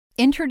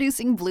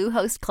Introducing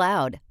Bluehost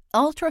Cloud,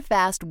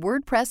 ultra-fast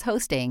WordPress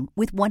hosting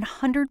with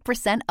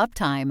 100%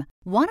 uptime.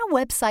 Want a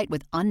website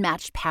with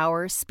unmatched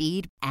power,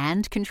 speed,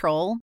 and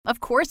control? Of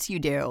course you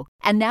do.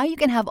 And now you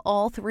can have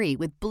all three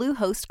with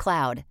Bluehost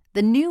Cloud,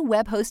 the new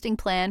web hosting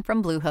plan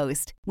from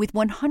Bluehost. With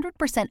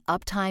 100%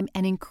 uptime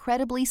and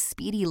incredibly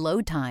speedy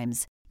load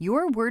times,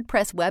 your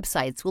WordPress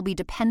websites will be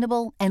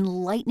dependable and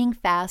lightning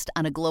fast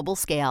on a global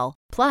scale.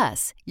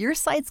 Plus, your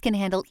sites can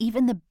handle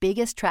even the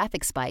biggest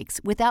traffic spikes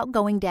without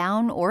going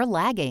down or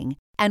lagging.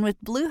 And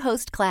with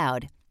Bluehost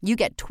Cloud, you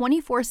get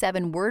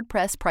 24/7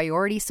 WordPress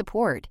priority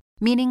support,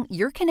 meaning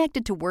you're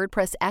connected to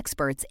WordPress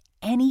experts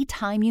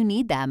anytime you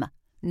need them.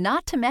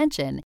 Not to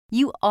mention,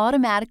 you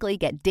automatically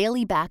get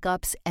daily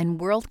backups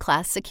and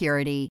world-class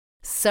security.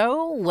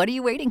 So, what are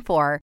you waiting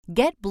for?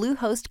 Get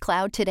Bluehost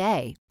Cloud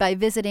today by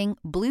visiting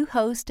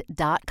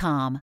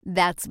Bluehost.com.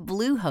 That's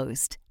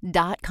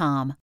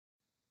Bluehost.com.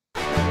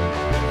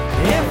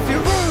 If your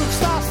roof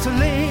starts to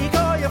leak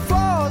or your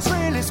floors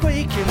really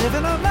squeak, you live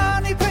in a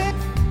money pit.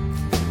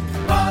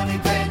 Money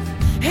pit.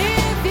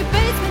 If your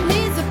basement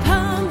needs a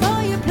pump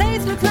or your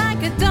place looks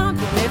like a dump,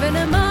 you live in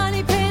a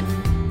money pit.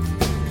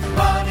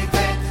 Money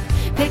pit.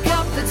 Pick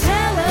up the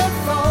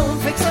telephone,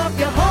 fix up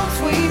your home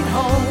sweet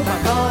home by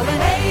calling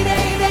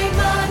 888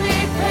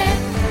 Money Pit.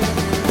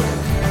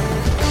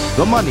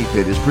 The Money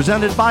Pit is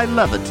presented by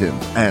Leviton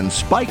and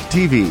Spike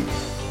TV.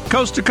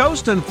 Coast to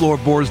coast and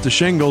floorboards to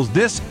shingles,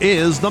 this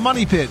is the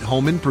Money Pit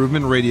Home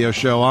Improvement Radio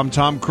Show. I'm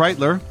Tom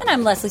Kreitler. And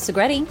I'm Leslie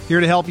Segretti.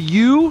 Here to help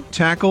you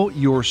tackle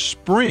your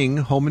spring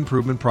home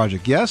improvement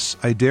project. Yes,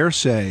 I dare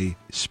say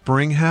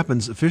spring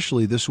happens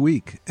officially this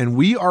week, and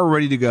we are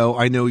ready to go.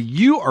 I know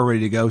you are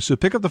ready to go, so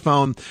pick up the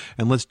phone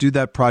and let's do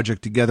that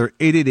project together.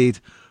 888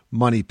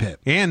 Money Pit.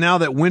 And now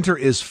that winter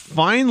is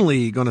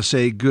finally going to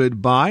say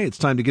goodbye, it's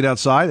time to get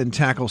outside and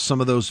tackle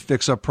some of those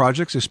fix-up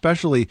projects,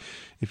 especially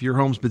if your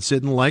home's been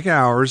sitting like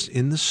ours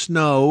in the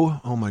snow.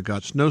 Oh my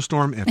God,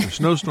 snowstorm after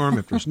snowstorm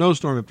after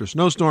snowstorm after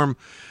snowstorm.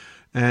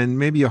 And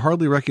maybe you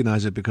hardly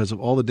recognize it because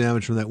of all the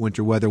damage from that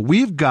winter weather.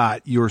 We've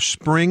got your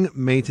spring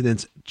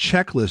maintenance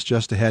checklist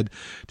just ahead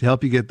to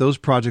help you get those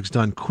projects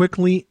done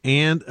quickly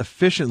and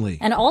efficiently.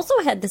 And also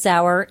ahead this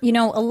hour,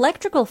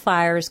 electrical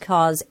fires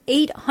cause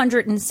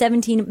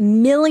 $817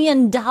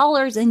 million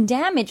in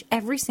damage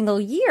every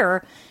single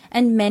year.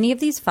 And many of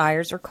these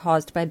fires are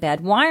caused by bad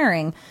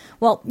wiring.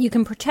 Well, you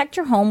can protect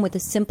your home with a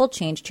simple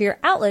change to your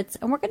outlets,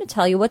 and we're going to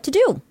tell you what to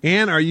do.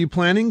 And are you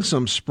planning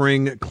some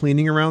spring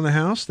cleaning around the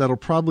house? That'll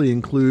probably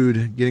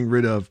include getting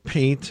rid of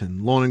paint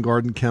and lawn and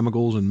garden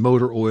chemicals and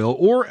motor oil,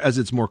 or as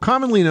it's more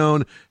commonly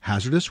known,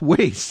 hazardous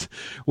waste.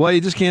 Well, you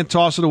just can't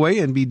toss it away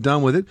and be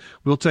done with it.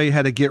 We'll tell you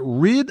how to get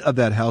rid of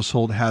that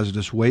household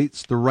hazardous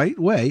waste the right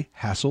way,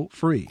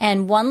 hassle-free.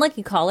 And one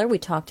lucky caller we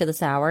talked to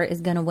this hour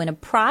is going to win a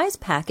prize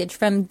package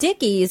from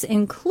Dickies,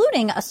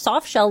 including a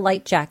soft shell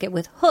light jacket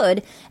with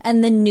hood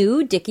and the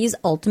new Dickies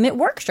Ultimate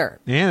Work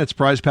Shirt. And it's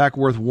prize pack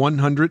worth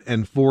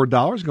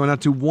 $104, going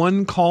out to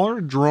one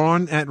caller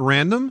drawn at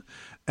random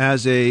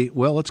as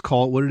let's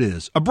call it what it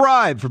is, a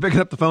bribe for picking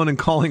up the phone and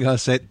calling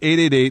us at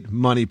 888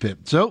 Money Pit.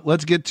 So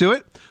let's get to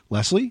it.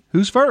 Leslie,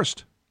 who's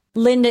first?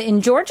 Linda in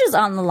Georgia's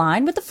on the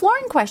line with the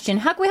flooring question.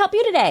 How can we help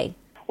you today?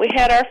 We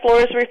had our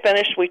floors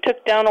refinished. We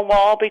took down a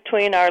wall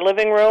between our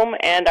living room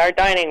and our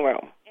dining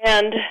room.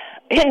 And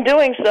in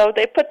doing so,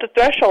 they put the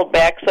threshold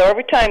back, so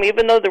every time,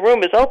 even though the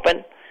room is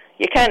open,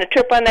 you kind of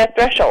trip on that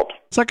threshold.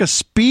 It's like a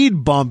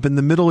speed bump in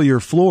the middle of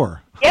your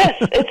floor. Yes,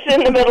 it's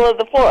in the middle of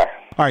the floor.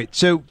 All right,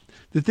 so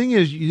the thing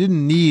is, you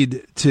didn't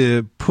need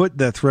to put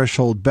that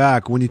threshold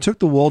back. When you took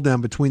the wall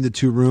down between the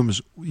two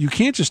rooms, you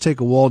can't just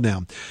take a wall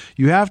down.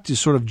 You have to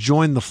sort of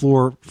join the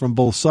floor from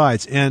both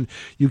sides, and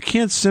you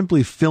can't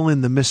simply fill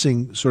in the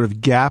missing sort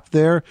of gap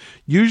there.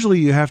 Usually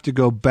you have to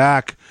go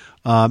back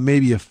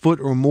maybe a foot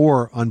or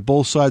more on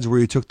both sides where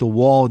you took the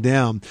wall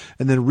down,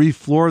 and then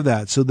refloor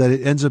that so that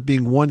it ends up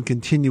being one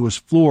continuous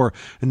floor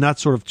and not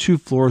sort of two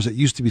floors that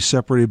used to be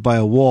separated by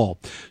a wall.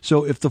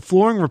 So if the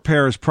flooring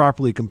repair is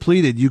properly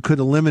completed, you could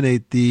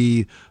eliminate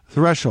the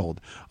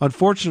threshold.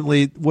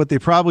 Unfortunately, what they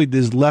probably did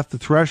is left the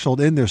threshold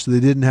in there so they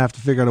didn't have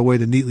to figure out a way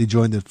to neatly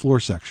join the floor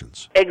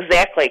sections.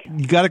 Exactly.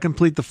 You got to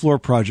complete the floor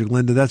project,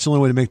 Linda. That's the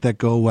only way to make that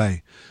go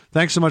away.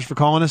 Thanks so much for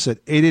calling us at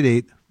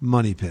 888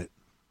 Money Pit.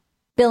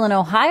 Bill in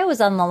Ohio is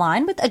on the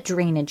line with a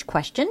drainage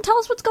question. Tell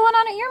us what's going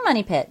on at your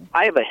money pit.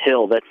 I have a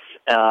hill that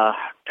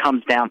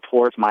comes down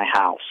towards my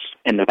house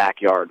in the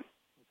backyard.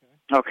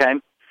 Okay?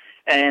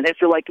 And if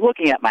you're like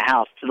looking at my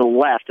house, to the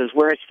left is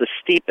where it's the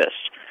steepest.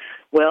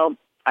 Well,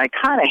 I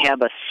kind of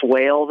have a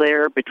swale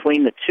there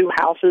between the two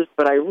houses,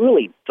 but I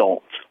really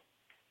don't.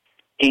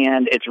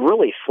 And it's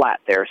really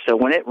flat there, so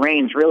when it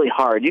rains really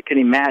hard, you can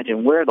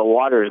imagine where the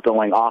water is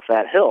going off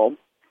that hill.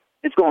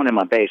 It's going in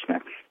my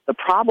basement. The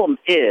problem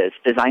is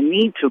I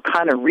need to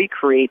kind of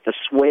recreate the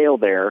swale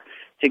there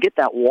to get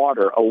that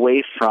water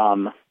away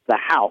from the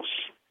house.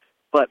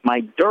 But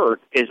my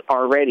dirt is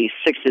already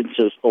 6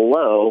 inches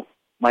below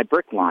my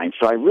brick line,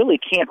 so I really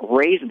can't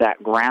raise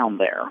that ground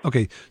there.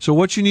 Okay, so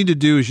what you need to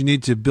do is you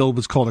need to build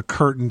what's called a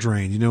curtain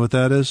drain. You know what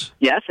that is?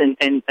 Yes,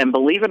 and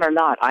believe it or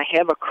not, I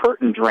have a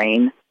curtain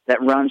drain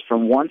that runs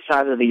from one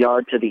side of the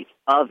yard to the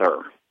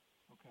other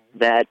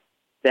that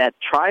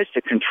tries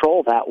to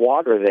control that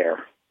water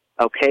there.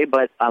 Okay,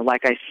 but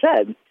like I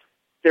said,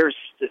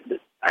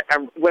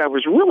 what I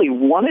was really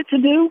wanted to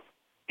do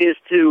is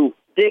to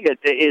dig it,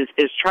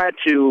 is try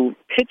to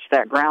pitch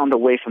that ground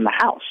away from the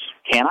house.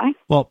 Can I?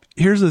 Well,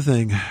 here's the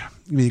thing. I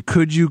mean,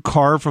 could you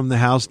carve from the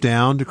house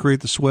down to create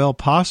the swale?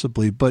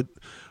 Possibly, but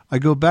I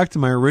go back to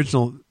my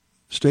original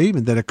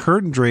statement that a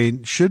curtain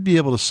drain should be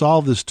able to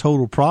solve this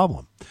total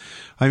problem.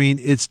 I mean,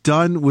 it's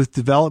done with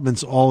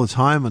developments all the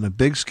time on a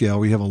big scale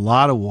where you have a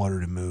lot of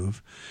water to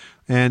move.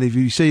 And if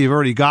you say you've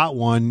already got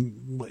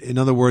one, in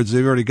other words,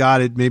 they've already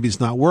got it, maybe it's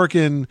not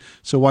working,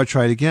 so why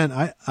try it again?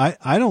 I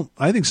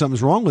think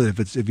something's wrong with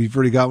it. If you've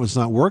already got one, it's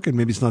not working,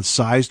 maybe it's not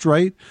sized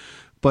right.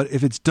 But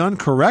if it's done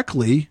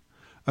correctly,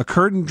 a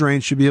curtain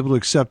drain should be able to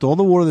accept all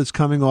the water that's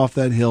coming off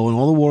that hill and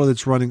all the water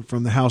that's running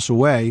from the house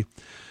away,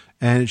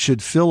 and it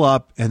should fill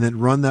up and then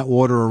run that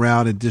water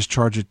around and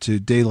discharge it to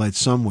daylight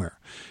somewhere.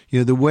 You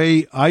know, the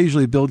way I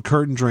usually build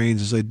curtain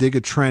drains is I dig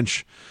a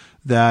trench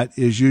that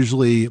is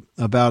usually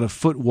about a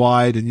foot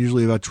wide and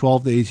usually about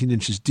 12 to 18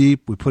 inches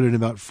deep. We put in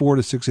about 4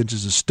 to 6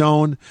 inches of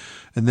stone,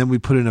 and then we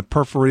put in a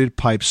perforated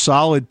pipe,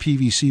 solid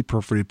PVC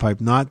perforated pipe,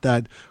 not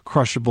that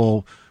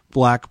crushable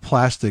black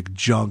plastic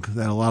junk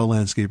that a lot of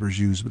landscapers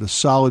use, but a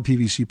solid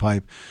PVC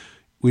pipe.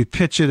 We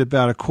pitch it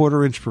about a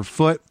 1/4 inch per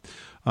foot.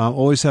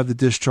 Always have the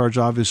discharge,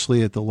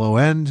 obviously, at the low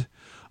end.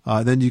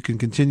 Then you can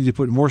continue to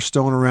put more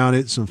stone around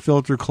it, some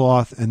filter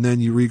cloth, and then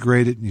you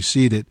regrade it and you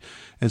seed it.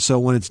 And so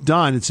when it's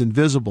done, it's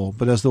invisible.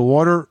 But as the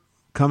water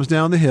comes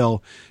down the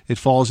hill, it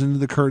falls into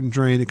the curtain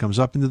drain, it comes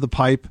up into the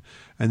pipe,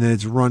 and then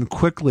it's run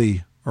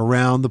quickly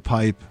around the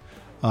pipe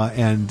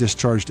and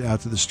discharged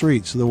out to the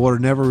street. So the water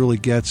never really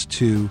gets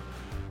to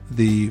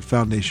the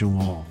foundation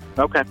wall.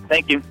 Okay,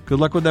 thank you. Good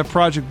luck with that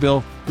project,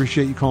 Bill.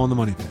 Appreciate you calling the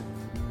Money Pit.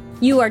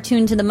 You are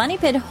tuned to the Money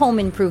Pit Home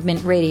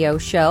Improvement Radio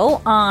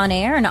Show, on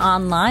air and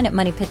online at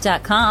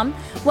moneypit.com.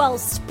 Well,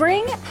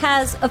 spring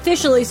has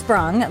officially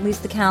sprung, at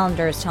least the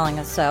calendar is telling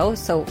us so.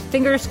 So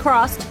fingers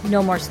crossed,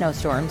 no more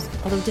snowstorms.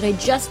 Although, did I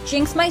just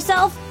jinx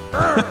myself?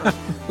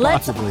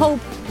 Let's hope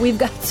we've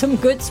got some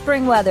good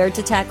spring weather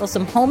to tackle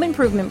some home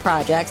improvement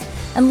projects,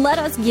 and let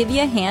us give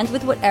you a hand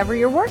with whatever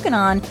you're working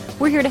on.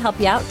 We're here to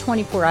help you out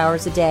 24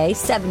 hours a day,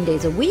 7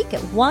 days a week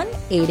at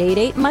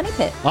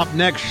 1-888-MONEY-PIT. Up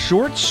next,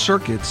 short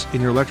circuits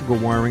in your electrical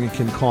wiring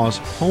can cause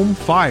home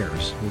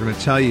fires. We're going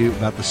to tell you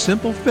about the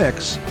simple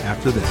fix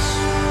after this.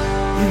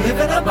 You live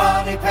in a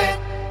money pit.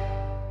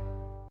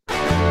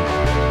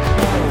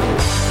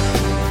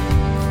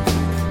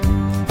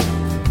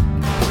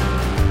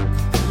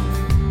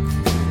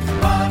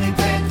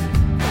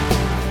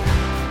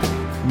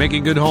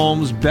 Making good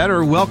homes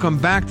better. Welcome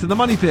back to the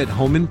Money Pit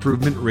Home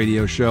Improvement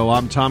Radio Show.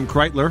 I'm Tom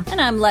Kreitler.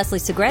 And I'm Leslie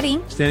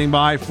Segretti. Standing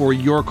by for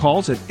your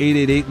calls at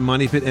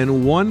 888-MONEY-PIT.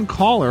 And one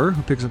caller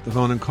who picks up the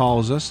phone and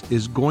calls us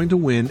is going to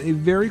win a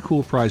very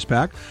cool prize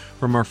pack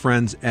from our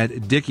friends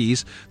at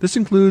Dickies. This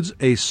includes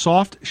a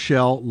soft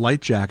shell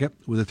light jacket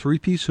with a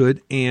 3-piece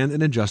hood and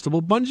an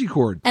adjustable bungee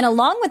cord. And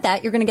along with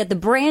that, you're going to get the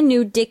brand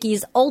new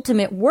Dickies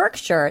Ultimate Work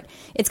Shirt.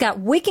 It's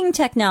got wicking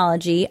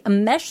technology, a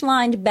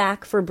mesh-lined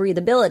back for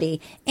breathability,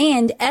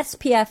 and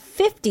SPF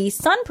 50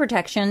 sun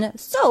protection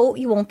so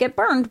you won't get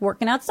burned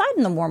working outside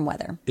in the warm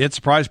weather. It's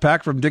a prize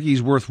pack from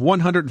Dickies worth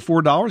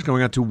 $104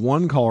 going out to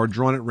one caller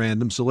drawn at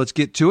random. So let's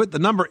get to it. The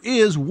number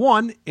is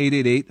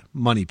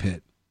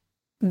 1-888-MONEY-PIT.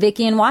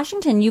 Vicki in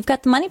Washington, you've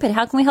got the Money Pit.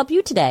 How can we help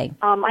you today?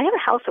 I have a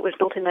house that was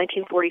built in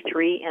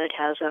 1943, and it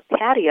has a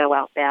patio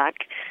out back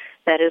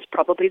that is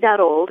probably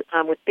that old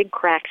with big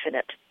cracks in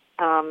it.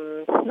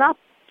 Not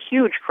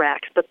huge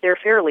cracks, but they're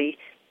fairly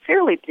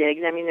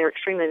big. I mean, they're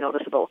extremely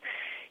noticeable.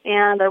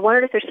 And I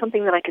wondered if there's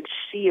something that I could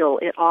seal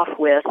it off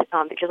with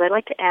because I'd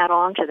like to add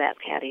on to that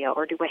patio,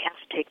 or do I have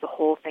to take the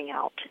whole thing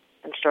out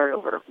and start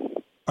over?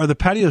 Are the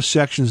patio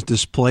sections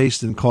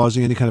displaced and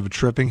causing any kind of a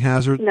tripping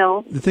hazard?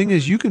 No. The thing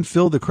is, you can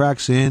fill the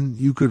cracks in.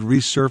 You could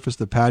resurface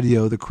the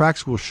patio. The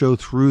cracks will show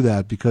through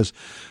that because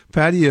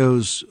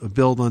patios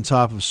built on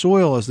top of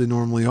soil, as they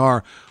normally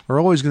are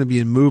always going to be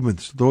in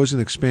movement. They're always going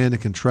to expand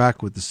and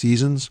contract with the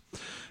seasons.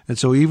 And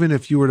so even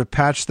if you were to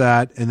patch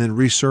that and then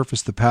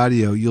resurface the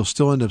patio, you'll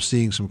still end up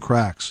seeing some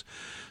cracks.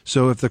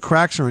 So if the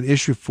cracks are an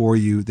issue for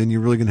you, then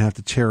you're really going to have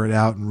to tear it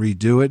out and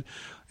redo it.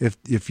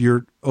 If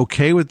you're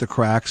okay with the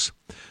cracks,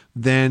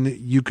 then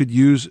you could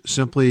use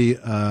simply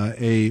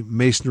a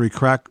masonry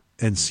crack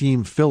and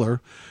seam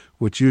filler,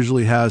 which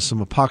usually has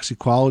some epoxy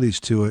qualities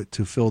to it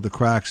to fill the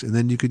cracks. And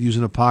then you could use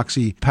an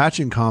epoxy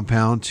patching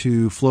compound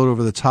to float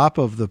over the top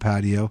of the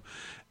patio,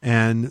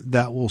 and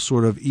that will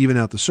sort of even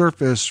out the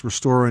surface,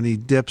 restore any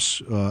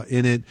dips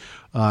in it,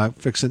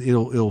 fix it.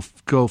 It'll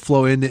go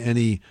flow into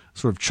any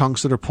sort of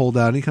chunks that are pulled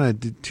out, any kind of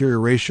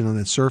deterioration on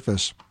its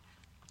surface.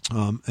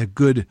 A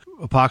good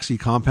epoxy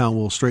compound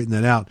will straighten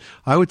that out.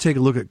 I would take a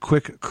look at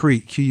Quikrete,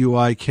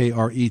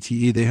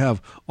 Quikrete. They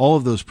have all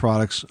of those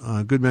products,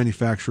 good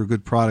manufacturer,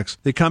 good products.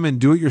 They come in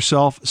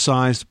do-it-yourself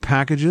sized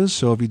packages.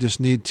 So if you just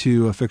need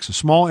to fix a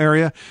small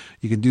area,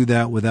 you can do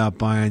that without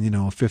buying,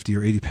 a 50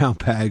 or 80 pound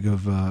bag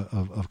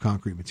of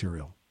concrete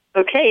material.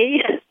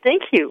 Okay,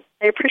 thank you.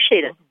 I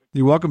appreciate it.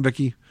 You're welcome,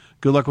 Vicki.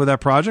 Good luck with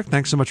that project.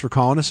 Thanks so much for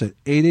calling us at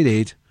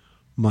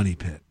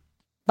 888-MONEY-PIT.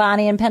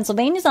 Bonnie in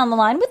Pennsylvania is on the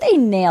line with a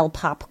nail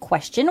pop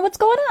question. What's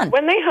going on?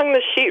 When they hung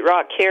the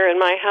sheetrock here in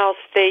my house,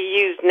 they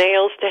used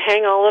nails to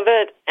hang all of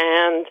it,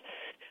 and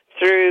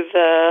through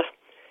the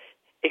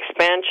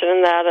expansion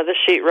and that of the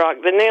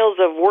sheetrock, the nails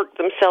have worked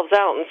themselves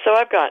out, and so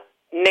I've got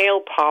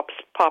nail pops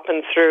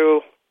popping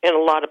through in a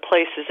lot of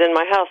places in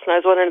my house, and I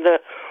was wondering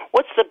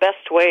what's the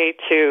best way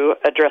to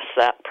address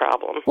that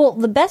problem? Well,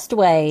 the best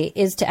way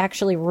is to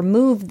actually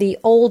remove the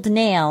old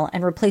nail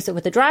and replace it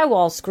with a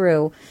drywall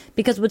screw,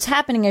 because what's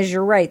happening is,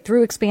 you're right,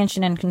 through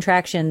expansion and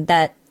contraction,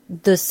 that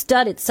the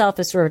stud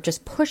itself is sort of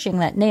just pushing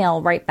that nail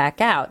right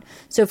back out.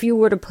 So if you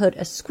were to put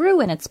a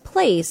screw in its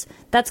place,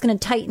 that's going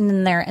to tighten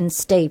in there and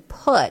stay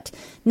put.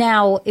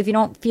 Now, if you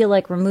don't feel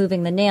like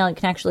removing the nail, you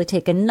can actually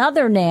take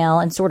another nail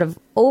and sort of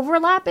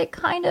overlap it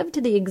kind of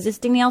to the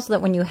existing nail, so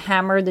that when you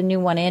hammer the new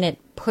one in, it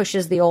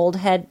pushes the old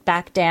head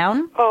back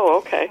down. Oh,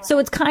 okay. So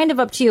it's kind of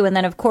up to you. And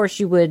then, of course,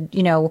 you would,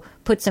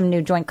 put some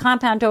new joint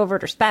compound over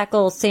it or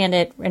spackle, sand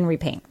it, and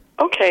repaint.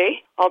 Okay,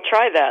 I'll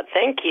try that.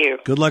 Thank you.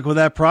 Good luck with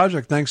that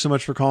project. Thanks so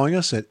much for calling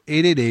us at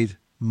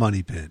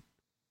 888-MONEY-PIT.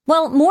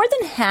 Well, more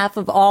than half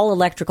of all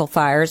electrical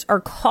fires are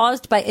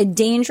caused by a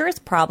dangerous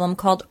problem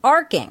called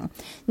arcing.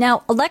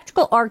 Now,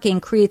 electrical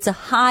arcing creates a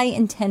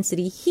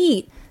high-intensity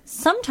heat,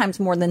 sometimes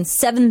more than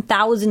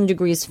 7,000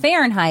 degrees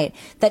Fahrenheit,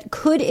 that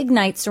could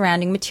ignite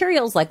surrounding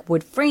materials like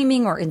wood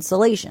framing or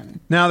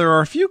insulation. Now, there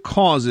are a few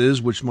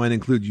causes, which might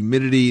include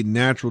humidity,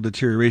 natural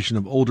deterioration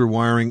of older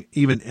wiring,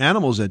 even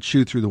animals that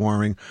chew through the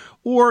wiring,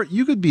 or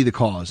you could be the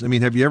cause. I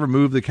mean, have you ever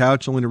moved the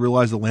couch only to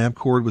realize the lamp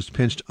cord was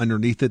pinched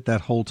underneath it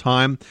that whole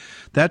time?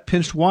 That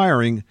pinched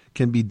wiring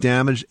can be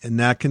damaged, and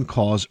that can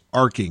cause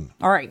arcing.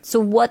 All right, so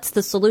what's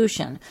the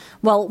solution?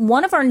 Well,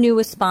 one of our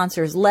newest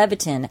sponsors,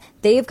 Leviton,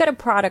 they've got a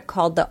product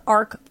called the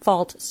Arc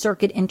Fault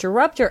Circuit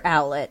Interrupter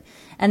Outlet.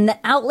 And the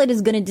outlet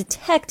is going to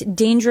detect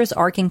dangerous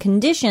arcing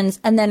conditions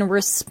and then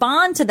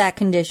respond to that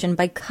condition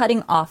by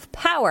cutting off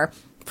power.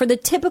 For the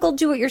typical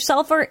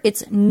do-it-yourselfer,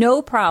 it's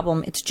no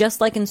problem. It's just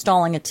like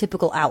installing a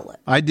typical outlet.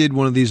 I did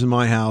one of these in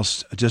my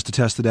house just to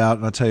test it out,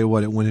 and I'll tell you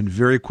what, it went in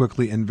very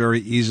quickly and very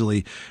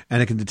easily,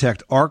 and it can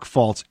detect arc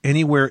faults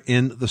anywhere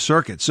in the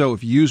circuit. So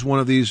if you use one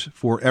of these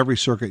for every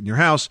circuit in your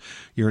house,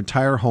 your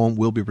entire home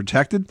will be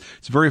protected.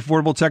 It's very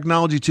affordable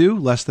technology, too,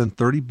 less than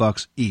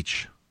 $30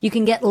 each. You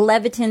can get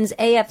Leviton's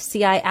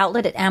AFCI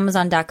outlet at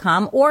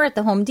Amazon.com or at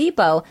the Home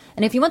Depot.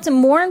 And if you want some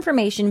more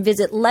information,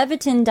 visit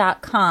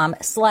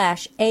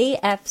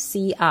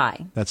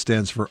Leviton.com/AFCI. That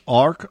stands for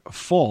Arc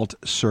Fault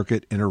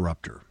Circuit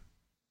Interrupter.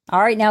 All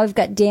right, now we've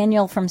got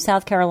Daniel from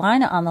South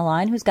Carolina on the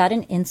line who's got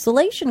an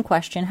insulation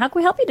question. How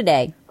can we help you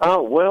today?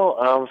 Well,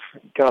 I've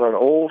got an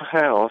old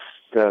house,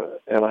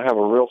 and I have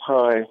a real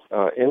high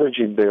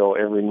energy bill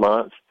every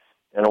month,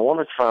 and I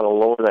want to try to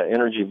lower that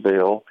energy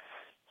bill.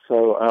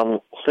 So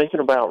I'm thinking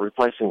about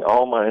replacing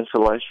all my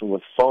insulation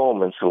with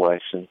foam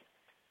insulation,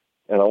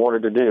 and I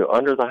wanted to do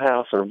under the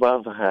house or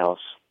above the house.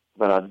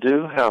 But I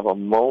do have a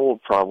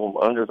mold problem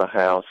under the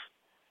house,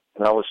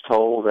 and I was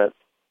told that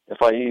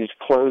if I used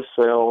closed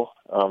cell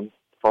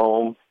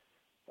foam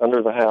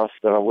under the house,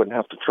 that I wouldn't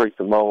have to treat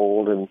the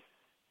mold. And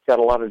got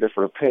a lot of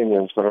different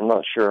opinions, but I'm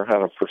not sure how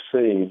to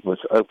proceed with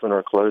open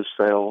or closed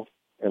cell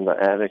in the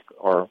attic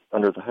or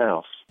under the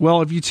house.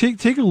 Well, if you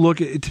take a look,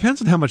 it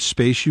depends on how much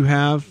space you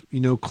have.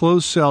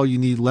 Closed cell, you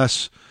need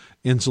less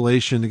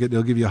insulation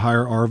they'll give you a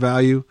higher R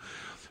value.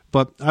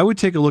 But I would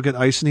take a look at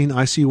Icynene,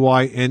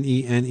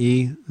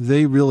 Icynene.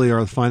 They really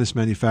are the finest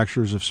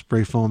manufacturers of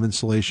spray foam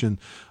insulation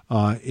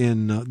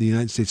in the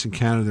United States and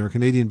Canada. They're a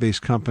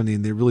Canadian-based company,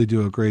 and they really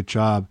do a great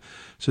job.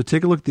 So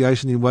take a look at the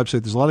Icynene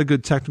website. There's a lot of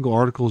good technical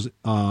articles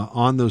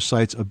on those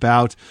sites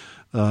about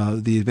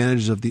the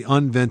advantages of the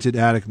unvented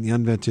attic and the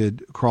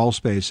unvented crawl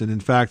space. And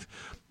in fact,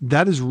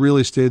 that is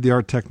really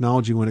state-of-the-art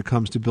technology when it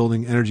comes to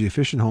building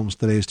energy-efficient homes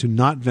today, is to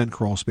not vent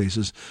crawl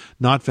spaces,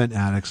 not vent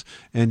attics,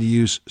 and to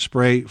use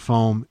spray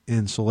foam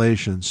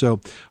insulation. So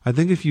I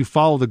think if you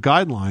follow the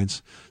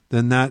guidelines,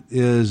 then that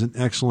is an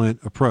excellent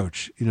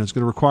approach. It's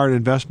going to require an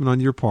investment on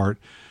your part,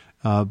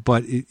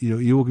 but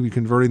you will be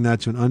converting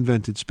that to an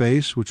unvented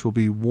space, which will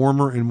be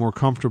warmer and more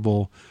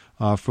comfortable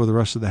for the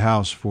rest of the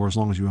house for as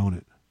long as you own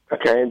it.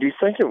 Okay, and do you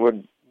think it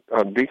would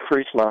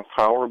decrease my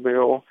power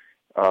bill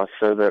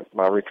so that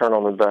my return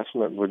on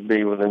investment would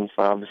be within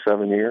 5 to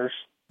 7 years?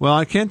 Well,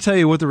 I can't tell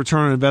you what the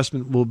return on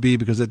investment will be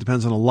because it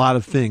depends on a lot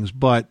of things,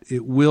 but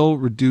it will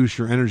reduce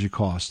your energy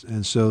cost.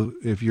 And so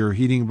if you're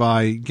heating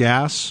by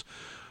gas,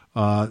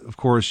 of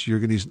course, you're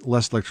going to use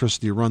less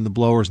electricity to run the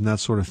blowers and that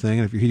sort of thing.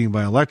 And if you're heating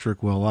by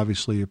electric, well,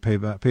 obviously your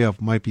payoff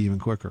might be even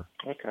quicker.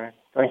 Okay,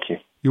 thank you.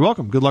 You're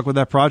welcome. Good luck with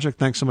that project.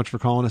 Thanks so much for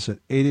calling us at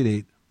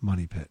 888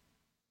 Money Pit.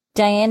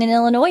 Diane in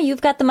Illinois,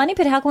 you've got the Money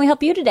Pit. How can we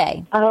help you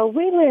today?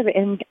 We live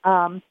in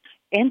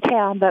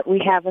town, but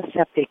we have a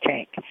septic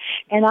tank.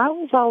 And I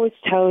was always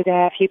told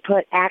that if you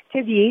put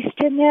active yeast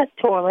in that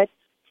toilet,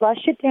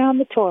 flush it down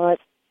the toilet,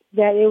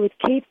 that it would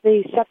keep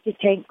the septic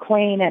tank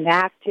clean and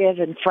active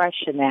and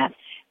fresh and that.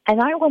 And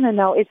I want to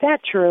know, is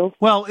that true?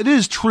 Well, it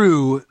is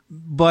true,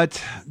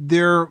 but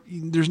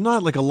there's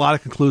not like a lot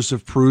of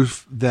conclusive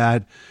proof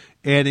that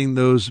adding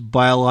those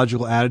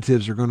biological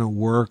additives are going to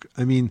work.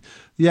 I mean,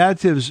 the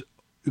additives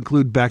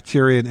include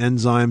bacteria and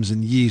enzymes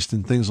and yeast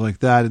and things like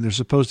that, and they're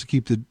supposed to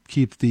keep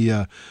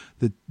the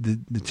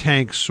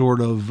tank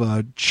sort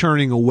of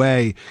churning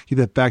away, keep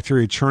that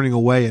bacteria churning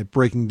away at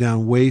breaking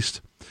down waste.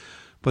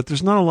 But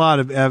there's not a lot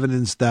of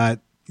evidence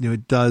that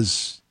it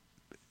does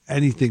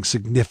anything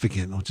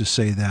significant. I'll just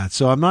say that.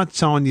 So I'm not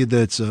telling you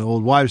that it's an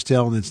old wives'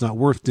 tale and it's not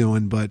worth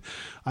doing, but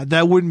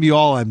that wouldn't be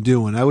all I'm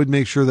doing. I would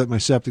make sure that my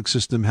septic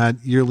system had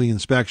yearly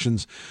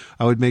inspections.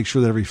 I would make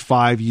sure that every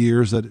 5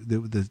 years that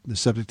the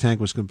septic tank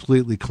was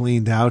completely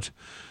cleaned out.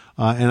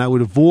 And I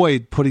would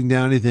avoid putting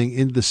down anything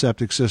into the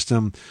septic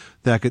system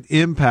that could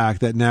impact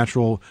that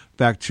natural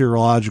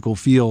bacteriological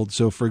field.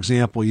 So, for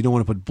example, you don't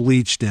want to put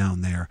bleach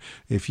down there.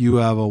 If you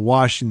have a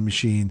washing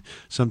machine,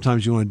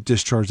 sometimes you want to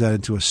discharge that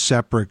into a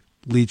separate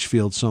leach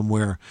field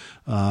somewhere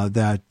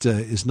that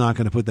is not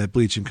going to put that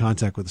bleach in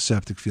contact with the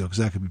septic field, because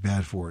that could be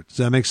bad for it. Does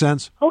that make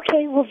sense?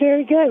 Okay, well,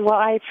 very good. Well,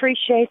 I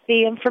appreciate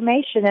the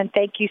information, and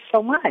thank you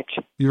so much.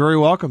 You're very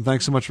welcome.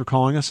 Thanks so much for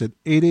calling us at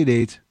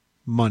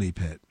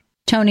 888-MONEY-PIT.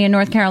 Tony in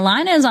North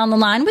Carolina is on the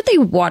line with a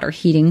water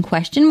heating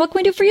question. What can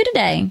we do for you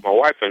today? My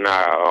wife and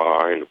I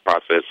are in the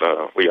process.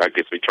 I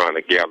guess we're trying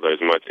to gather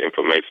as much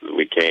information as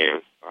we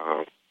can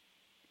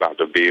about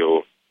to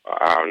build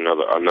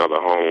another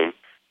home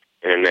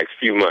in the next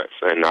few months,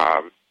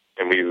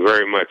 and we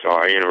very much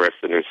are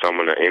interested in some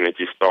of the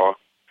Energy Star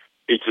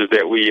features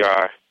that we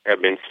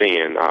have been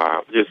seeing.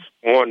 Just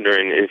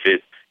wondering if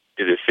is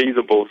it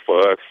feasible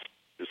for us?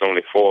 There's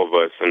only 4 of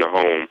us in the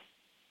home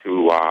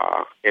to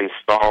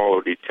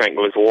install the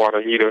tankless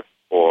water heater,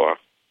 or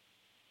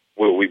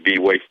will we be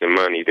wasting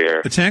money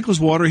there? The tankless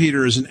water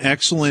heater is an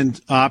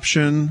excellent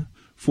option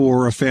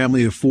for a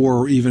family of 4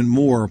 or even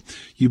more.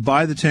 You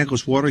buy the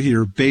tankless water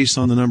heater based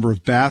on the number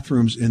of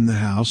bathrooms in the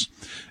house,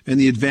 and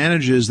the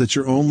advantage is that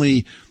you're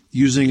only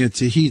using it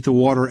to heat the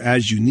water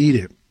as you need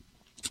it.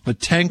 A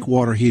tank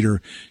water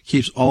heater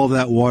keeps all of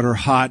that water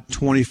hot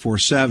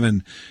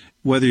 24/7,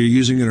 whether you're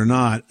using it or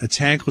not. A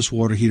tankless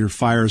water heater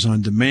fires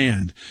on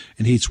demand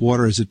and heats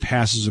water as it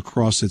passes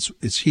across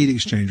its heat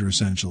exchanger,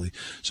 essentially.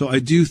 So I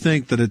do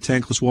think that a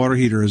tankless water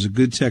heater is a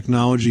good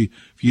technology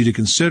for you to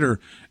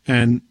consider,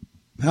 and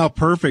how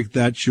perfect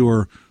that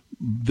you're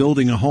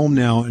building a home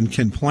now and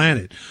can plan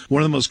it.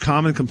 One of the most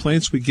common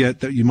complaints we get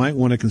that you might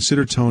want to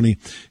consider, Tony,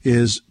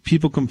 is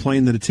people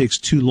complain that it takes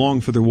too long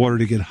for their water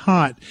to get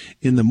hot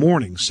in the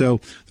morning.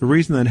 So the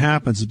reason that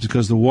happens is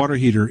because the water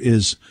heater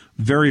is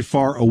very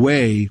far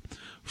away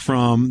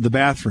from the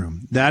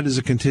bathroom. That is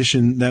a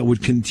condition that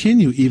would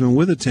continue even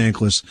with a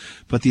tankless,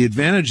 but the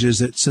advantage is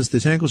that since the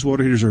tankless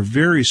water heaters are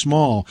very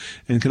small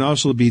and can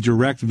also be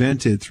direct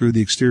vented through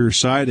the exterior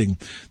siding,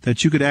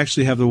 that you could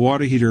actually have the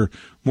water heater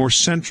more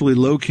centrally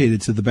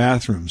located to the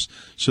bathrooms,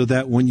 so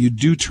that when you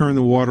do turn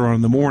the water on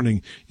in the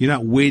morning, you're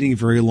not waiting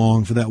very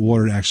long for that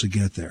water to actually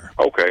get there.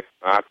 Okay.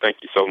 Thank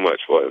you so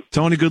much for it.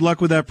 Tony, good luck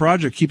with that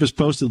project. Keep us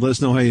posted. Let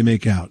us know how you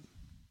make out.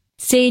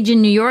 Sage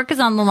in New York is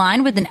on the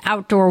line with an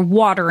outdoor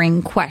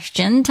watering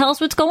question. Tell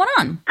us what's going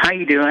on. How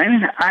you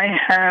doing? I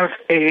have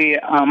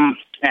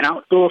an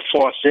outdoor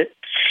faucet,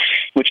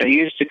 which I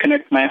use to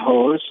connect my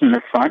hose in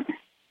the front,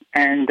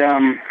 and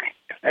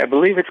I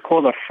believe it's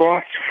called a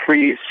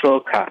frost-free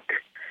Silcock.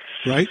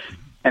 Right.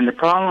 And the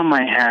problem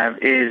I have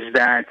is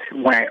that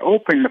when I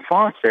open the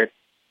faucet,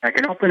 I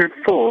can open it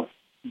full,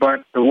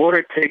 but the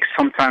water takes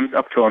sometimes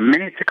up to a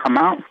minute to come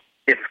out,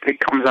 if it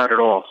comes out at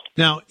all.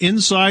 Now,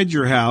 inside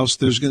your house,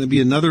 there's going to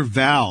be another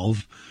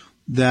valve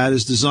that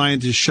is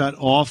designed to shut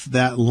off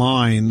that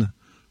line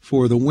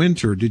for the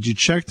winter. Did you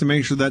check to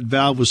make sure that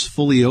valve was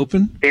fully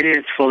open? It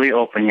is fully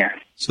open, yes.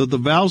 So the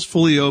valve's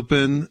fully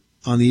open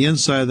on the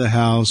inside of the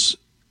house.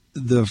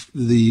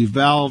 The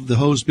valve, the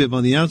hose bib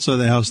on the outside of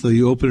the house, though,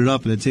 you open it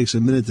up and it takes a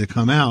minute to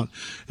come out.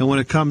 And when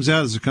it comes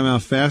out, does it come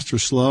out fast or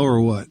slow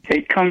or what?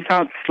 It comes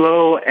out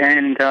slow,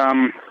 and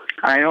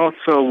I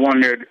also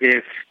wondered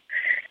if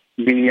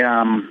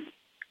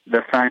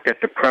the fact that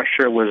the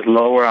pressure was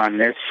lower on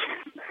this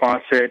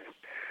faucet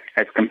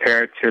as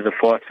compared to the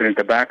faucet at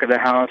the back of the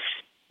house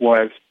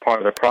was part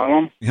of the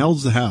problem. How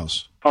old's the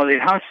house? Oh, the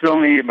house is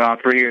only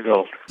about 3 years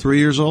old. 3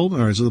 years old?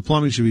 All right, so the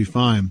plumbing should be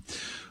fine.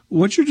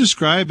 What you're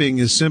describing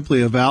is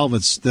simply a valve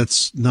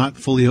that's not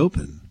fully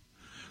open.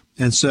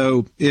 And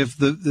so if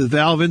the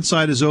valve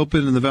inside is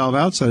open and the valve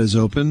outside is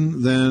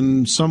open,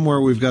 then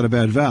somewhere we've got a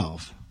bad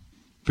valve,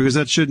 because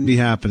that shouldn't be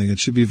happening. It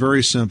should be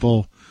very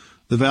simple.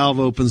 The valve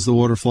opens, the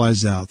water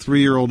flies out.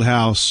 3-year-old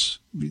house,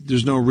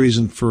 there's no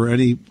reason for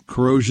any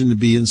corrosion to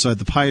be inside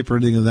the pipe or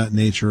anything of that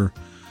nature.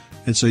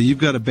 And so you've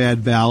got a bad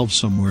valve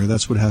somewhere.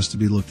 That's what has to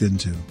be looked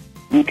into.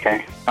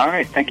 Okay. All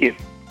right. Thank you.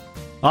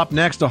 Up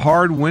next, a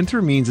hard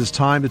winter means it's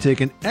time to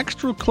take an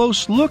extra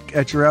close look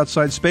at your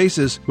outside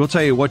spaces. We'll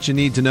tell you what you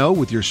need to know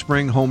with your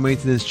spring home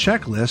maintenance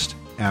checklist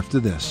after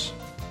this.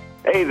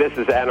 Hey, this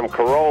is Adam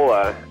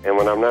Carolla, and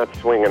when I'm not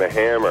swinging a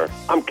hammer,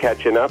 I'm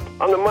catching up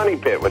on the Money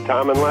Pit with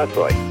Tom and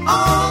Leslie.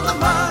 On the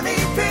Money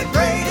Pit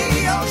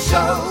Radio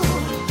Show.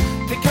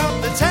 Pick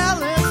up the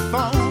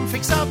telephone,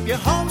 fix up your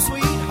home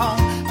sweet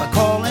home by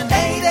calling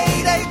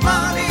 888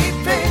 Money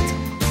Pit.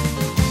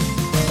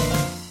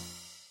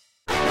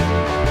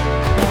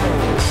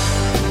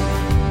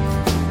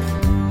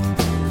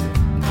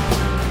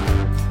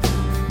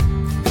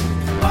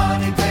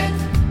 Money Pit.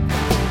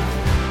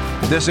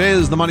 This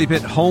is the Money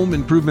Pit Home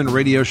Improvement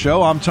Radio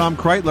Show. I'm Tom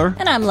Kreitler.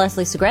 And I'm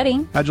Leslie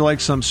Segretti. How'd you like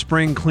some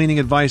spring cleaning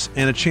advice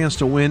and a chance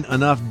to win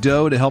enough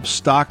dough to help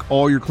stock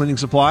all your cleaning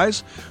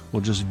supplies?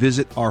 Well, just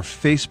visit our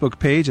Facebook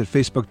page at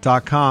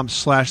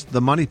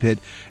facebook.com/themoneypit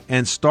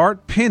and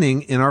start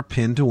pinning in our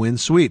Pin to Win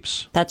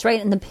sweeps. That's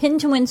right. And the Pin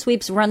to Win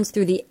sweeps runs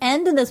through the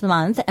end of this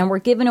month, and we're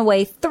giving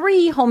away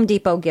 3 Home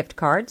Depot gift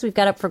cards. We've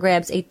got up for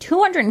grabs a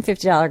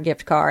 $250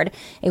 gift card,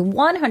 a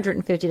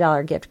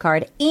 $150 gift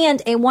card,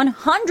 and a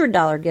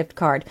 $100 gift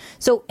card.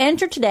 So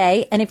enter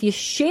today, and if you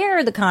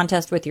share the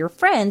contest with your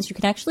friends, you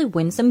can actually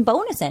win some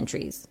bonus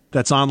entries.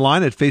 That's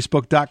online at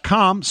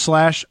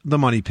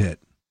facebook.com/themoneypit.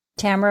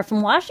 Tamara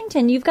from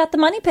Washington, you've got the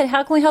Money Pit.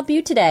 How can we help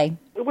you today?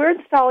 We're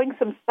installing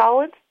some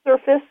solid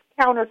surface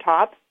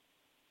countertops,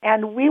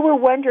 and we were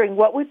wondering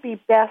what would be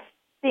best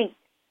sink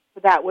for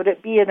that. Would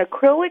it be an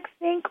acrylic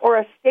sink or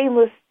a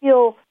stainless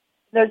steel?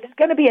 There's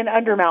going to be an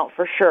undermount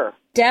for sure.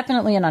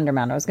 Definitely an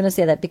undermount. I was going to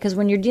say that because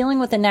when you're dealing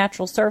with a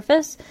natural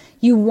surface,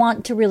 you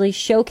want to really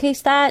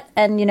showcase that.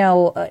 And, you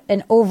know,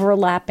 an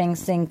overlapping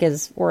sink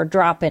or a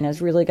drop-in is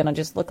really going to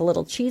just look a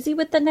little cheesy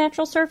with the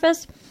natural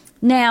surface.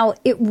 Now,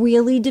 it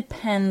really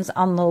depends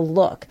on the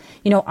look.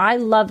 You know, I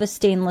love a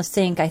stainless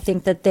sink. I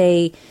think that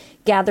they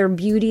gather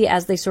beauty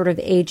as they sort of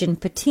age in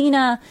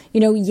patina.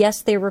 You know,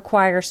 yes, they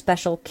require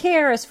special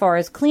care as far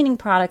as cleaning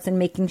products and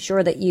making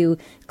sure that you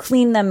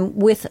clean them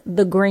with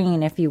the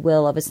grain, if you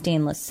will, of a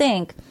stainless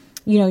sink.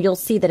 You know, you'll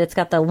see that it's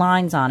got the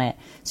lines on it.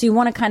 So you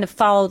want to kind of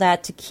follow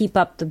that to keep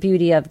up the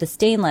beauty of the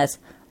stainless.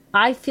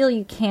 I feel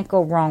you can't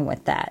go wrong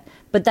with that.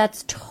 But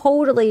that's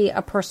totally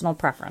a personal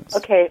preference.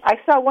 Okay, I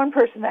saw one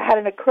person that had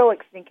an acrylic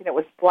sink and it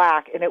was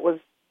black, and it was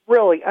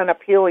really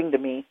unappealing to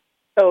me.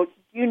 So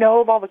do you know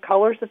of all the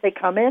colors that they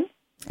come in?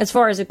 As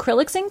far as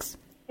acrylic sinks?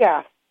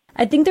 Yeah.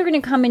 I think they're going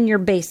to come in your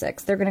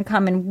basics. They're going to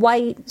come in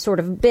white, sort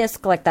of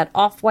bisque, like that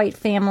off-white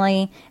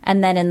family,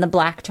 and then in the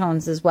black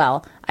tones as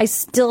well. I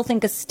still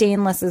think a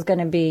stainless is going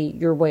to be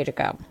your way to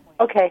go.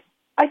 Okay.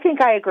 I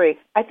think I agree.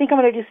 I think I'm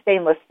going to do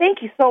stainless.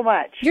 Thank you so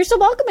much. You're so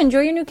welcome.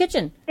 Enjoy your new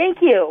kitchen. Thank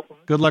you.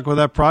 Good luck with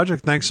that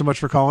project. Thanks so much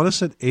for calling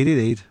us at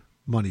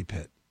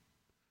 888-MONEY-PIT.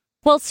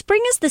 Well,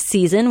 spring is the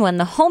season when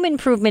the home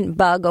improvement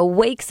bug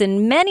awakes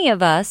in many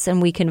of us,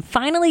 and we can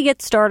finally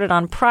get started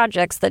on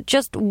projects that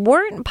just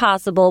weren't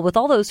possible with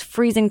all those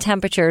freezing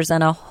temperatures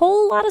and a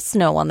whole lot of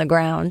snow on the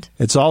ground.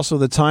 It's also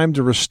the time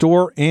to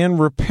restore and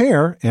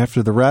repair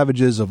after the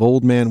ravages of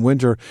Old Man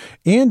Winter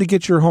and to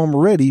get your home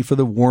ready for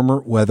the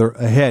warmer weather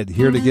ahead.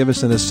 Here to give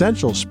us an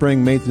essential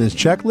spring maintenance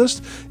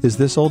checklist is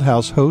this old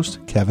house host,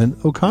 Kevin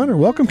O'Connor.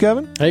 Welcome,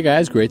 Kevin. Hey,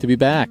 guys. Great to be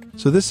back.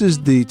 So this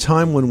is the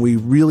time when we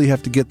really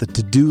have to get the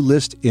to-do list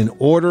in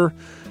order.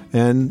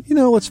 And, you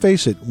know, let's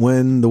face it,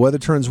 when the weather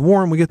turns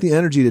warm, we get the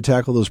energy to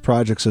tackle those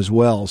projects as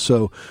well.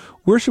 So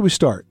where should we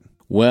start?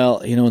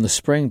 Well, you know, in the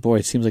spring, boy,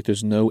 it seems like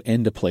there's no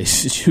end to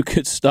places you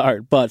could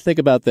start. But think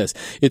about this.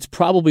 It's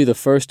probably the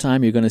first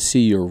time you're going to see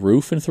your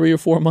roof in 3 or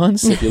 4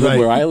 months. If you live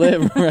where I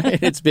live,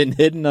 right? It's been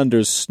hidden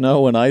under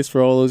snow and ice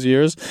for all those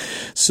years.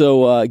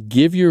 So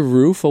give your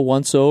roof a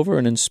once-over,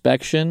 an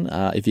inspection.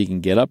 If you can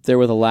get up there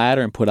with a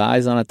ladder and put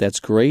eyes on it, that's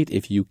great.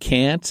 If you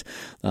can't,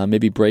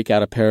 maybe break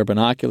out a pair of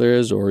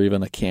binoculars or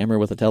even a camera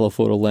with a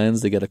telephoto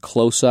lens to get a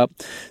close-up.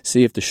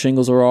 See if the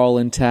shingles are all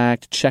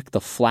intact. Check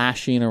the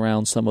flashing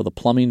around some of the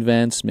plumbing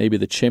vents. Maybe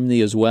the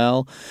chimney as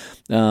well.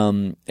 You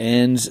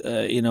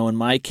know, in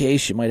my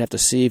case, you might have to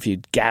see if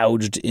you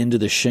gouged into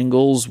the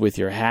shingles with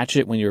your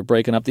hatchet when you were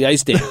breaking up the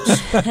ice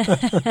dams,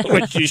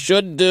 which you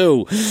should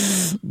do.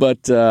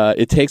 But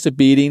it takes a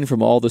beating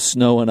from all the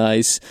snow and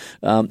ice.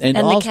 And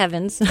the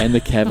Kevins. And the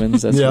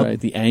Kevins, that's right.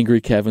 The angry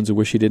Kevins who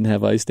wish you didn't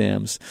have ice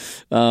dams.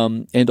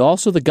 And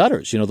also the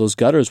gutters, you know, those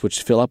gutters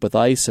which fill up with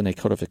ice and they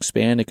kind of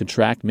expand and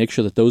contract. Make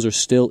sure that those are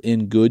still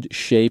in good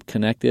shape,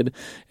 connected,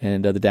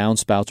 and the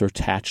downspouts are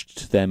attached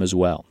to them as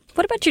well.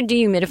 What about your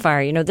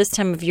dehumidifier? You know, this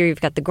time of year, you've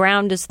got the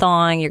ground is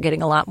thawing, you're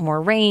getting a lot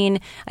more rain.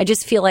 I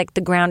just feel like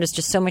the ground is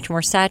just so much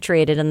more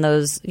saturated, and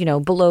those, you know,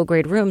 below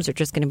grade rooms are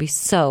just going to be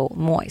so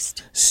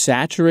moist.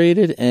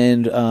 Saturated,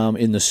 and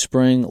in the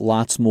spring,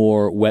 lots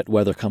more wet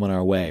weather coming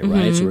our way, right?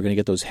 Mm-hmm. So we're going to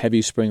get those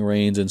heavy spring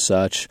rains and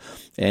such.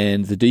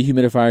 And the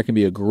dehumidifier can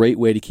be a great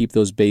way to keep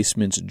those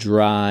basements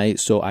dry.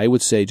 So I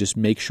would say just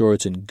make sure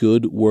it's in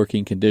good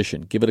working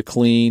condition. Give it a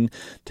clean,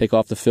 take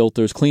off the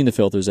filters, clean the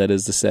filters, that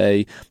is to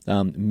say.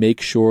 Make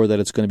sure sure that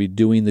it's going to be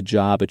doing the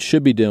job it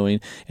should be doing,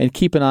 and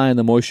keep an eye on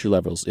the moisture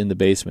levels in the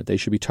basement. They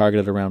should be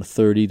targeted around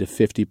 30 to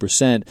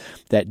 50%.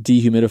 That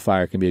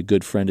dehumidifier can be a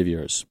good friend of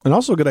yours. And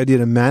also a good idea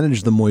to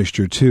manage the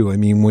moisture, too. I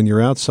mean, when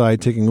you're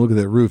outside taking a look at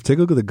that roof, take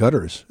a look at the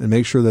gutters and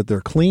make sure that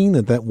they're clean,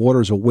 that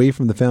water is away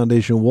from the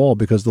foundation wall,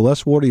 because the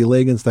less water you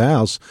lay against the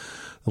house,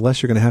 the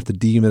less you're going to have to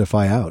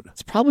dehumidify out.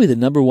 It's probably the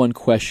number one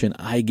question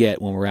I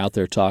get when we're out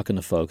there talking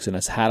to folks, and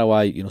that's how do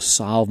I,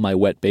 solve my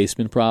wet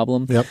basement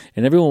problem? Yep.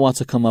 And everyone wants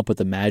to come up with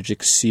the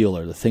magic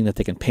sealer, the thing that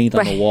they can paint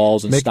on the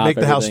walls and stop make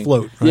the house everything.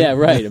 float. Right? Yeah,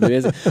 right. I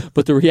mean,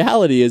 but the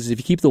reality is, if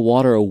you keep the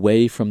water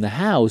away from the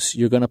house,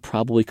 you're going to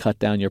probably cut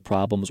down your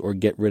problems or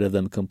get rid of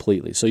them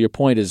completely. So your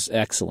point is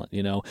excellent.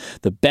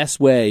 The best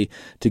way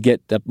to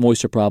get that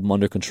moisture problem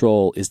under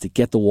control is to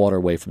get the water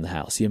away from the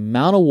house. The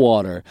amount of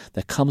water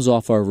that comes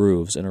off our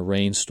roofs in a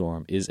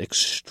rainstorm is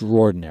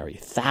extraordinary.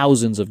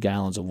 Thousands of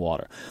gallons of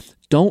water.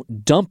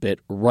 Don't dump it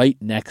right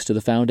next to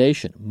the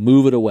foundation.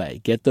 Move it away.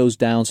 Get those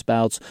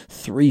downspouts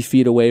 3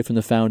 feet away from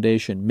the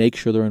foundation. Make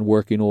sure they're in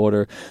working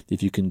order.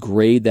 If you can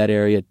grade that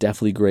area,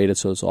 definitely grade it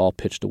so it's all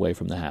pitched away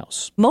from the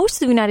house. Most of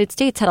the United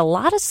States had a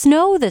lot of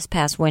snow this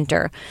past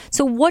winter.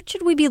 So what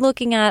should we be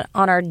looking at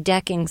on our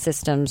decking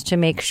systems to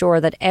make sure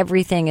that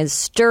everything is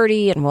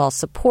sturdy and well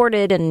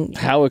supported? And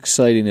how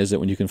exciting is it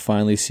when you can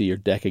finally see your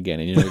deck again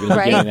and you're going to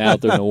be getting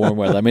out there in the warm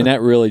weather? I mean,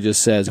 that really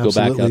just says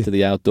Absolutely. Go back out to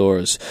the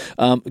outdoors.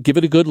 Give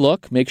it a good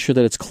look. Make sure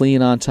that it's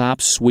clean on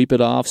top. Sweep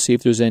it off. See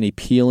if there's any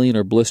peeling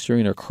or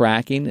blistering or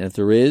cracking. And if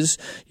there is,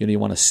 you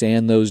want to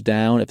sand those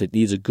down. If it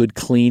needs a good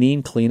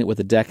cleaning, clean it with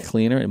a deck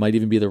cleaner. It might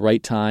even be the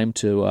right time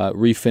to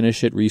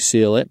refinish it,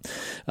 reseal it.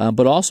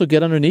 But also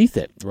get underneath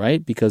it,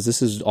 right? Because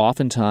this is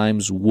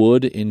oftentimes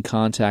wood in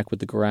contact with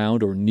the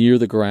ground or near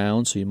the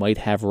ground, so you might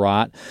have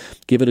rot.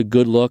 Give it a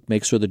good look.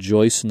 Make sure the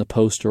joists and the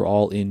posts are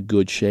all in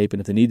good shape. And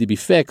if they need to be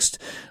fixed,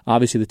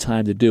 obviously the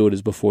time to do it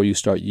is before you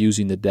start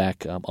using the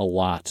deck a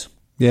lot.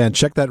 Yeah, and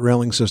check that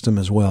railing system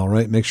as well,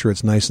 right? Make sure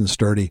it's nice and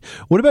sturdy.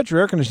 What about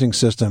your air conditioning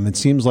system? It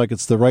seems like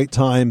it's the right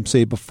time,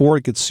 say, before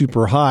it gets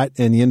super hot,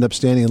 and you end up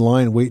standing in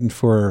line waiting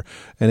for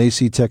an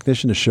AC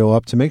technician to show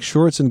up to make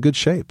sure it's in good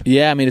shape.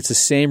 Yeah, I mean, it's the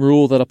same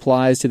rule that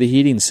applies to the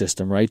heating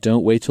system, right?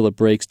 Don't wait till it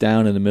breaks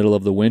down in the middle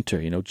of the winter.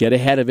 Get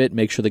ahead of it.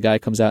 Make sure the guy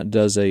comes out and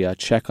does a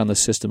check on the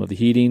system of the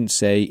heating,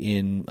 say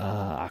in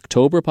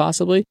October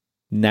possibly.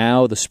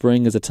 Now, the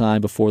spring is the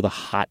time before the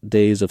hot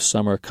days of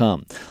summer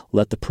come.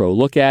 Let the pro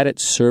look at it,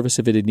 service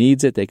if it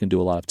needs it. They can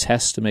do a lot of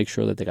tests to make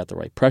sure that they got the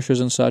right pressures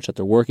and such, that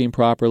they're working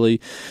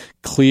properly.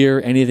 Clear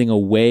anything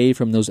away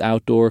from those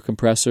outdoor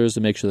compressors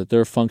to make sure that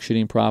they're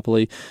functioning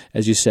properly.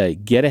 As you say,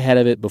 get ahead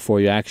of it before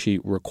you actually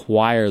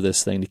require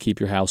this thing to keep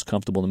your house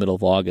comfortable in the middle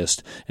of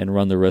August and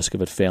run the risk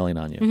of it failing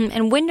on you. Mm-hmm.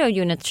 And window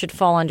units should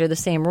fall under the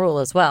same rule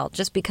as well.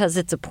 Just because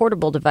it's a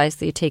portable device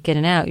that you take in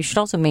and out, you should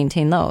also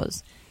maintain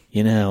those.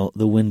 The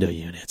window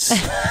units.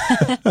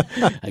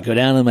 I go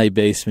down in my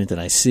basement and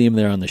I see them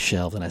there on the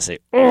shelf and I say,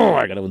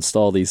 I got to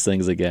install these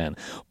things again.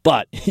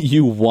 But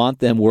you want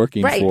them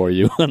working for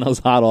you on those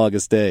hot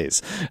August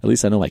days. At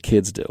least I know my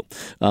kids do.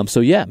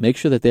 So make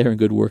sure that they're in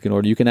good working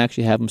order. You can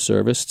actually have them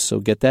serviced, so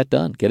get that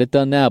done. Get it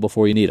done now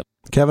before you need them.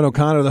 Kevin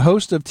O'Connor, the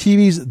host of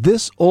TV's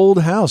This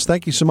Old House.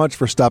 Thank you so much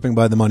for stopping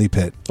by the Money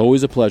Pit.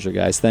 Always a pleasure,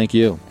 guys. Thank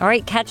you. All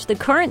right, catch the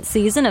current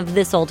season of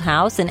This Old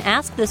House and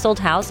Ask This Old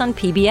House on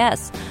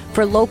PBS.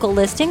 For local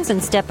listings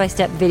and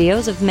step-by-step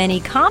videos of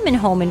many common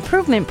home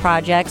improvement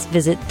projects,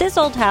 visit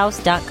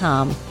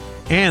thisoldhouse.com.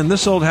 And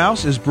This Old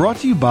House is brought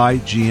to you by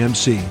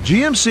GMC.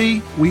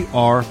 GMC, we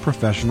are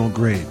professional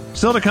grade.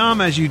 Still to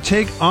come as you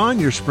take on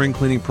your spring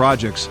cleaning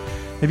projects.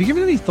 Have you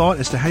given any thought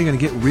as to how you're going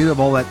to get rid of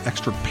all that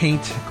extra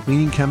paint,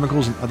 cleaning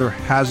chemicals, and other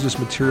hazardous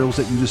materials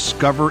that you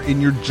discover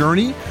in your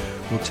journey?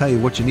 We'll tell you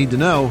what you need to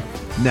know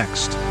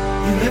next. You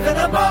live in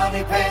a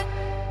money pit.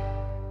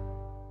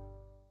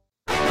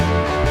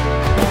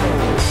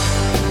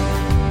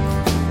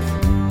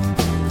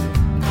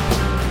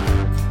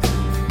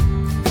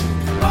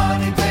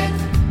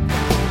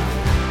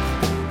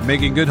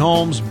 Making good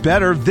homes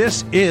better.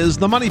 This is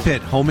the Money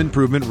Pit Home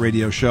Improvement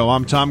Radio Show.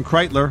 I'm Tom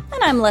Kreitler.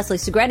 And I'm Leslie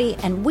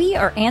Segretti, and we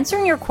are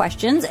answering your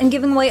questions and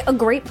giving away a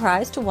great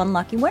prize to one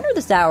lucky winner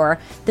this hour.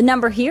 The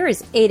number here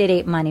is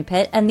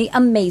 888-MONEY-PIT, and the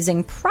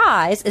amazing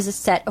prize is a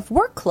set of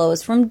work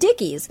clothes from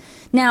Dickies.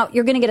 Now,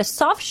 you're going to get a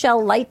soft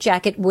shell light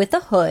jacket with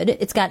a hood.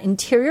 It's got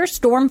interior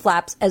storm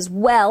flaps as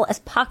well as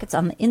pockets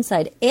on the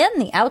inside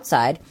and the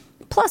outside,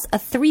 plus a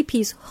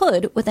 3-piece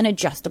hood with an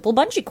adjustable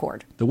bungee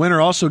cord. The winner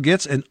also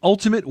gets an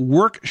ultimate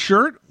work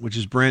shirt, which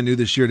is brand new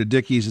this year to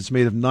Dickies. It's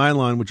made of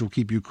nylon, which will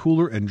keep you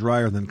cooler and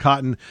drier than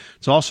cotton.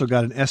 It's also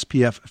got an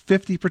SPF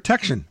 50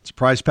 protection. It's a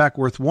prize pack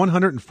worth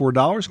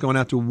 $104, going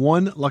out to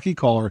one lucky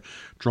caller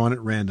drawn at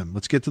random.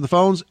 Let's get to the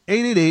phones.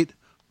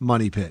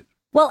 888-MONEY-PIT.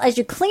 Well, as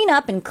you clean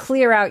up and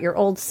clear out your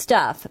old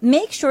stuff,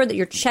 make sure that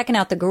you're checking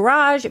out the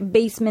garage,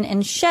 basement,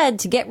 and shed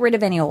to get rid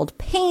of any old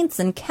paints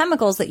and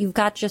chemicals that you've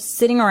got just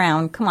sitting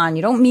around. Come on,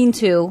 you don't mean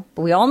to,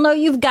 but we all know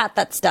you've got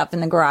that stuff in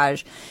the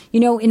garage.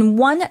 You know, in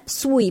one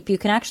sweep, you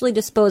can actually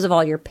dispose of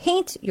all your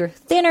paint, your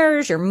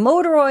thinners, your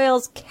motor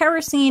oils,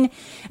 kerosene,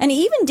 and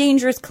even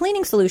dangerous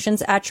cleaning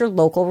solutions at your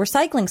local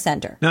recycling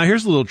center. Now,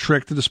 here's a little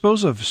trick. To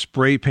dispose of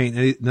spray paint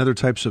and other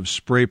types of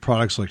spray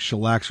products like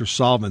shellacs or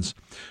solvents,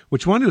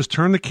 what you want to do is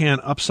turn the can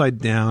upside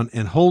down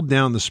and hold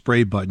down the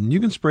spray button. You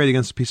can spray it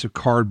against a piece of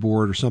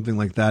cardboard or something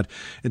like that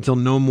until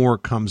no more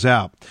comes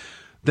out.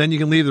 Then you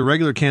can leave the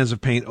regular cans of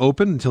paint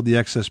open until the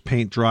excess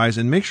paint dries,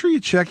 and make sure you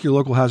check your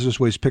local hazardous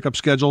waste pickup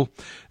schedule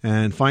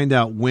and find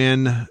out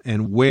when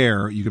and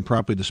where you can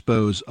properly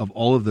dispose of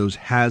all of those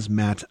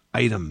hazmat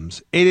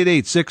items.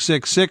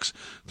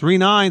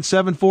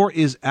 888-666-3974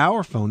 is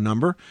our phone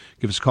number.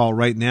 Give us a call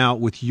right now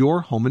with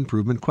your home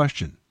improvement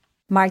question.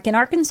 Mark in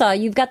Arkansas,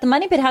 you've got the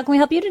Money Pit. How can we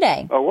help you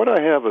today? What I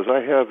have is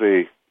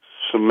a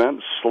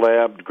cement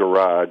slabbed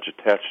garage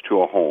attached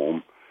to a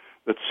home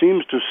that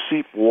seems to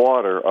seep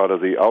water out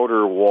of the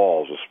outer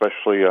walls,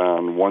 especially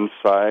on one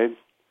side.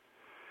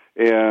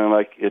 And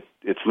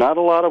it's not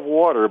a lot of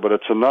water, but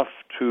it's enough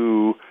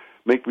to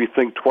make me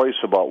think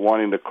twice about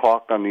wanting to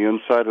caulk on the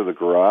inside of the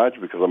garage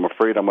because I'm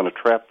afraid I'm going to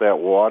trap that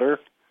water.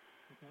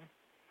 Okay.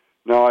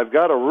 Now, I've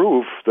got a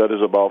roof that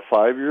is about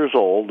 5 years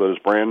old, that is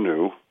brand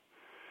new,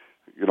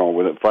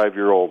 with a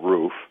 5-year-old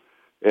roof,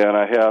 and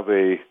I have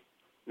an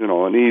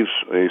eaves,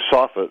 a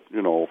soffit,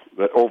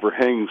 that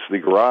overhangs the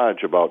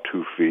garage about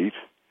 2 feet,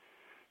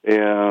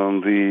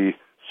 and the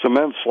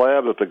cement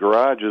slab that the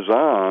garage is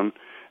on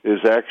is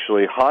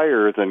actually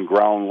higher than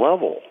ground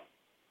level.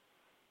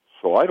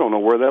 So I don't know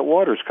where that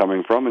water's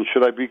coming from, and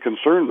should I be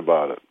concerned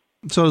about it?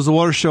 So does the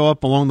water show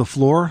up along the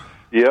floor?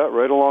 Yeah,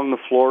 right along the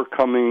floor,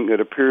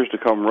 it appears to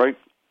come right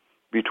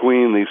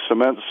between the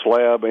cement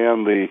slab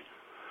and the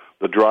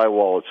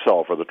drywall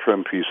itself, or the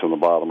trim piece on the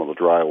bottom of the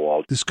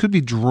drywall. This could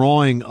be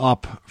drawing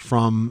up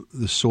from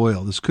the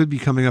soil. This could be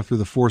coming up through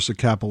the force of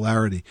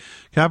capillarity.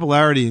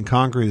 Capillarity in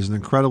concrete is an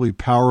incredibly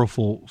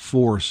powerful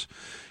force.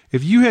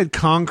 If you had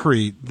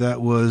concrete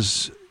that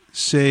was,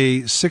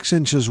 say, 6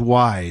 inches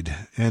wide,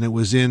 and it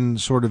was in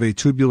sort of a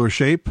tubular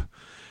shape,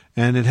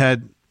 and it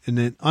had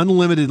an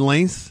unlimited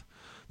length,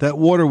 that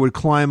water would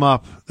climb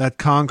up that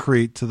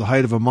concrete to the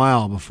height of a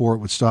mile before it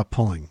would stop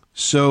pulling.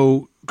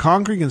 So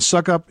concrete can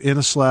suck up in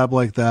a slab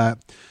like that.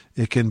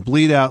 It can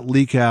bleed out,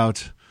 leak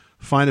out,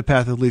 find a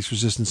path of least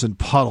resistance, and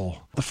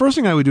puddle. The first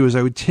thing I would do is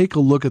I would take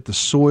a look at the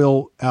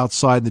soil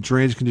outside, the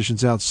drainage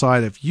conditions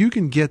outside. If you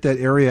can get that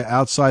area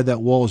outside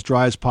that wall as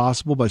dry as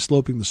possible by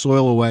sloping the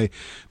soil away,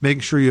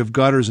 making sure you have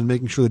gutters and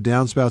making sure the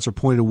downspouts are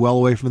pointed well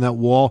away from that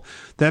wall,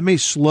 that may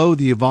slow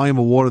the volume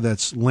of water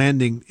that's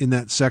landing in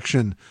that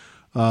section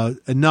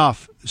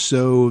enough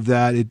so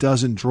that it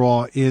doesn't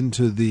draw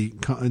into the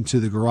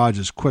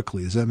garages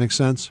quickly. Does that make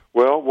sense?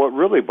 Well, what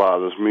really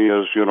bothers me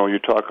is, you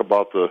talk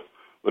about the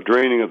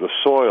draining of the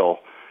soil.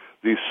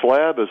 The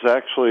slab is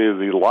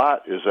the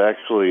lot is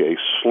actually a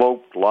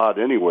sloped lot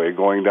anyway,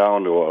 going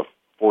down to a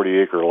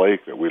 40-acre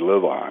lake that we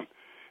live on.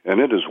 And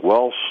it is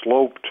well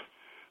sloped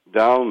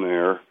down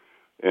there,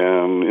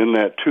 and in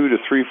that 2 to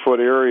 3 foot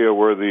area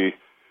where the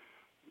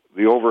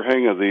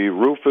overhang of the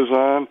roof is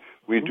on,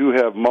 we do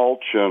have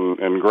mulch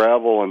and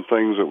gravel and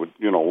things that would,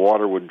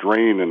 water would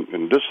drain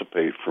and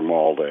dissipate from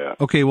all that.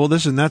 Okay, well,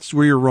 listen, that's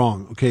where you're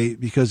wrong, okay?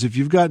 Because if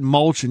you've got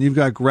mulch and you've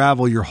got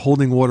gravel, you're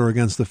holding water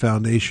against the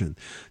foundation.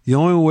 The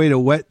only way to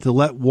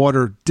let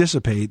water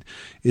dissipate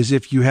is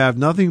if you have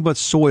nothing but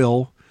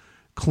soil,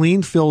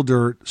 clean fill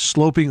dirt,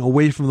 sloping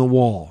away from the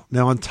wall.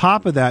 Now, on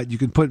top of that, you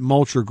can put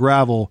mulch or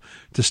gravel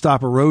to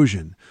stop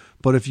erosion.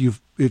 But if you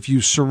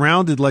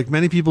surrounded, like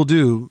many people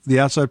do, the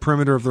outside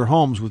perimeter of their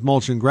homes with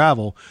mulch and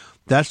gravel,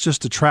 that's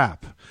just a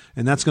trap,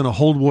 and that's going to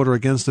hold water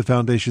against the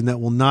foundation. That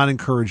will not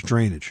encourage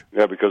drainage.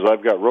 Yeah, because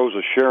I've got Rose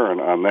of Sharon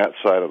on that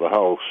side of the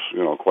house,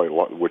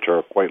 which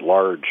are quite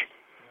large,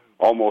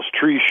 almost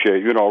tree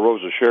shaped.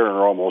 Rose of Sharon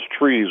are almost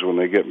trees when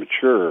they get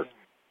mature,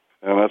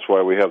 and that's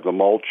why we have the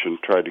mulch and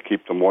try to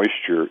keep the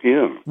moisture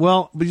in.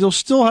 Well, but you'll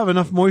still have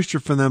enough moisture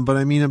for them. But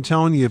I mean, I'm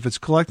telling you, if it's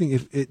collecting,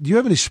 do you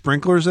have any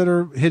sprinklers that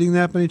are hitting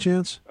that by any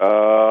chance?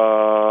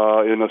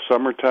 In the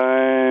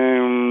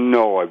summertime,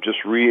 no. I've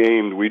just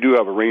re-aimed. We do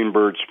have a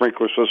Rainbird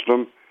sprinkler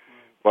system,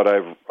 but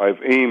I've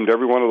aimed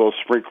every one of those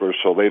sprinklers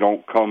so they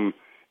don't come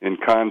in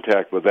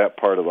contact with that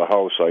part of the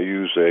house. I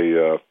use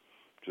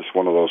just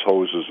one of those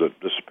hoses that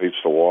dissipates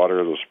the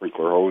water, those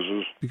sprinkler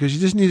hoses. Because you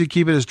just need to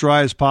keep it as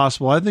dry as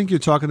possible. I think you're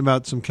talking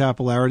about some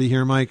capillarity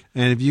here, Mike,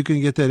 and if you can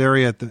get that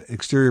area at the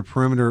exterior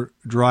perimeter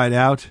dried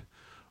out,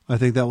 I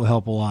think that will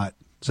help a lot.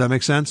 Does that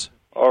make sense?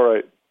 All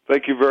right.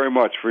 Thank you very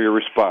much for your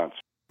response.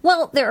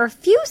 Well, there are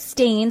few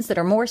stains that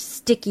are more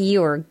sticky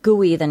or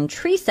gooey than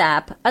tree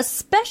sap,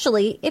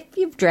 especially if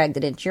you've dragged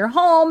it into your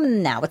home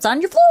and now it's on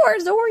your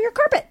floors or your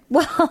carpet.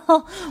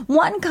 Well,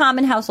 one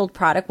common household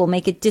product will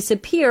make it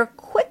disappear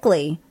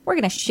quickly. We're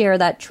going to share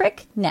that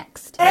trick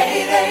next.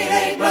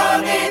 888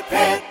 Money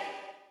Pit.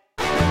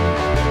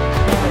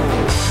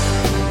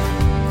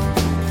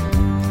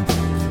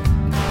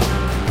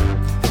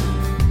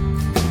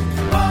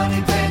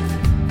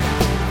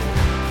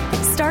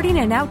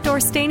 Stain and outdoor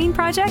staining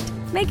project?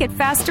 Make it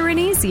faster and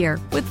easier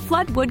with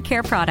Flood Wood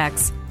Care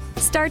products.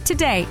 Start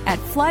today at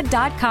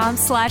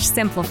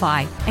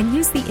flood.com/simplify and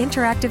use the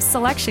interactive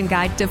selection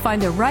guide to find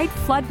the right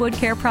Flood Wood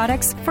Care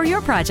products for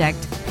your project.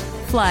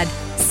 Flood,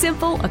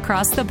 simple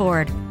across the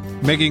board.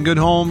 Making good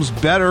homes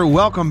better.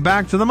 Welcome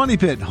back to the Money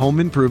Pit Home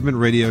Improvement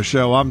Radio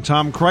Show. I'm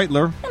Tom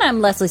Kreitler. And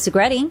I'm Leslie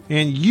Segretti.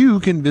 And you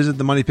can visit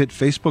the Money Pit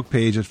Facebook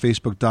page at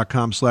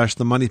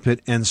facebook.com/the Money Pit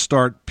and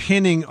start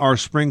pinning our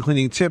spring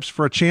cleaning tips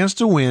for a chance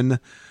to win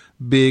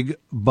big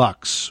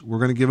bucks. We're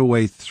going to give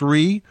away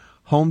 3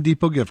 Home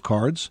Depot gift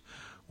cards.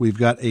 We've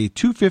got a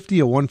 $250,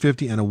 a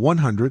 $150, and a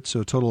 $100, so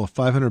a total of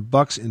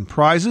 $500 in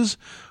prizes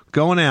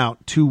going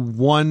out to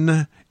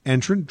one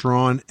entrant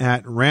drawn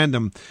at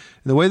random.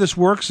 And the way this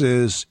works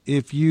is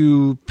if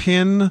you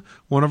pin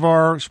one of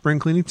our spring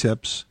cleaning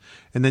tips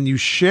and then you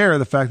share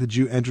the fact that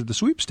you entered the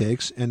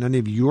sweepstakes and any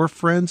of your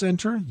friends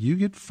enter, you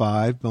get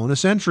 5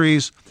 bonus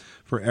entries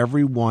for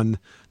every one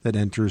that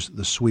enters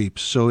the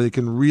sweeps. So it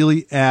can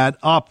really add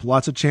up.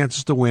 Lots of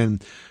chances to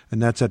win.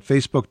 And that's at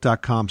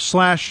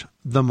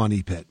facebook.com/the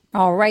Money Pit.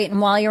 All right.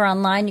 And while you're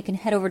online, you can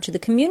head over to the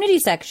community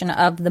section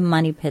of the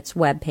Money Pit's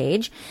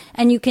webpage,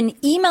 and you can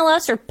email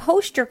us or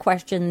post your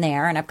question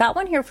there. And I've got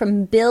one here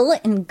from Bill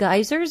in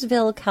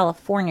Geysersville,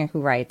 California,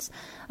 who writes,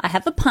 I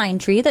have a pine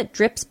tree that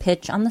drips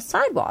pitch on the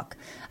sidewalk.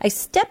 I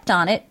stepped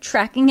on it,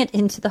 tracking it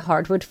into the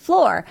hardwood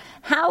floor.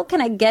 How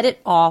can I get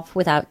it off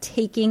without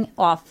taking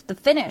off the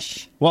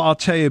finish? Well, I'll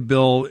tell you,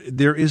 Bill,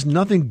 there is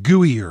nothing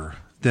gooier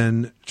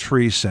than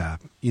tree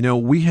sap. You know,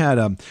 we had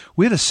a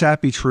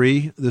sappy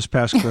tree this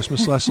past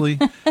Christmas, Leslie,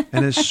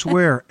 and I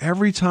swear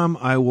every time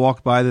I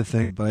walk by the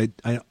thing, but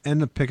I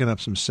end up picking up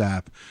some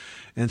sap.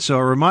 And so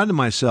I reminded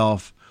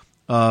myself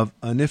of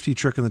a nifty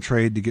trick in the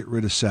trade to get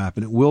rid of sap,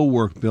 and it will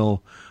work,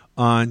 Bill,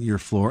 on your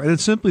floor. And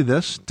it's simply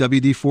this,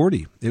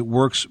 WD-40. It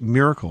works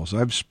miracles.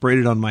 I've sprayed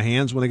it on my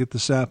hands when I get the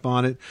sap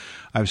on it.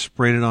 I've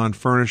sprayed it on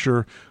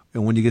furniture.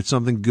 And when you get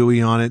something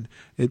gooey on it,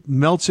 it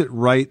melts it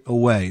right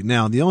away.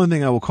 Now, the only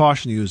thing I will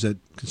caution you is that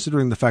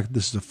considering the fact that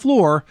this is a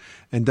floor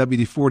and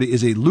WD-40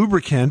 is a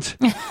lubricant,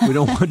 we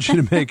don't want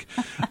you to make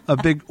a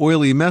big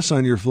oily mess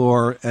on your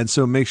floor. And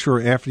so make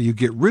sure after you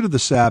get rid of the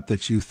sap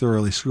that you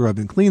thoroughly scrub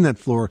and clean that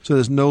floor so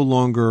it's no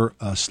longer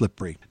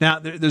slippery. Now,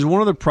 there's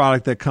one other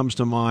product that comes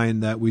to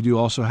mind that we do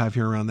also have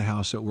here around the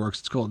house that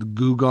works. It's called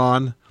Goo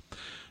Gone.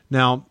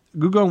 Now,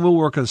 Goo Gone will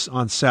work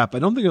on sap. I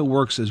don't think it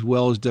works as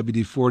well as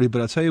WD-40,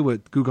 but I'll tell you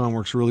what Goo Gone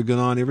works really good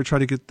on. You ever try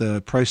to get the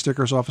price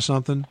stickers off of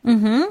something?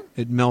 Mm-hmm.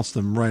 It melts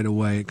them right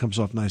away. It comes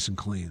off nice and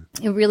clean.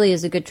 It really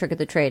is a good trick of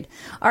the trade.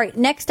 All right,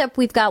 next up,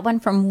 we've got one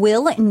from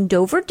Will in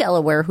Dover,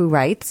 Delaware, who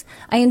writes,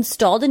 I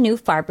installed a new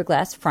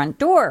fiberglass front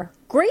door.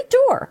 Great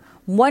door.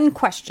 One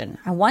question.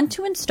 I want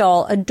to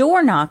install a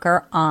door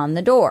knocker on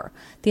the door.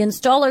 The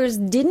installers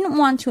didn't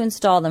want to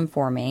install them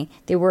for me.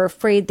 They were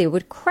afraid they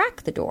would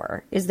crack the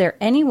door. Is there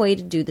any way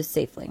to do this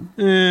safely?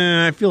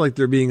 I feel like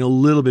they're being a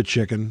little bit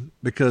chicken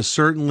because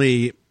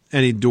certainly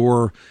any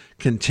door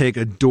can take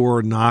a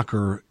door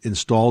knocker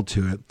installed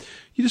to it.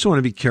 You just want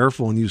to be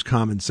careful and use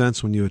common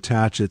sense when you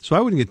attach it. So I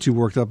wouldn't get too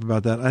worked up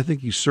about that. I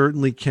think you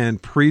certainly can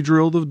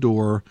pre-drill the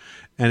door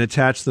and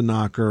attach the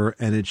knocker,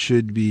 and it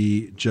should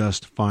be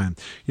just fine.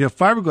 You know,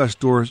 fiberglass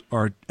doors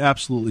are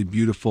absolutely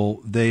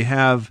beautiful. They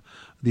have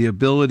the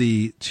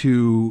ability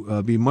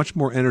to be much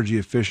more energy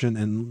efficient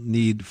and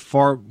need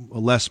far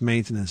less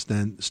maintenance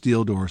than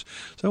steel doors.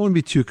 So I wouldn't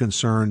be too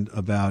concerned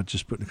about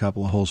just putting a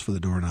couple of holes for the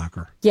door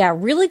knocker. Yeah,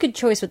 really good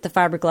choice with the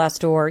fiberglass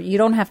door. You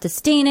don't have to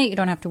stain it. You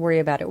don't have to worry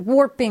about it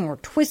warping or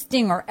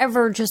twisting or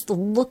ever just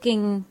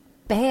looking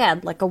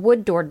bad like a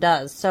wood door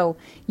does. So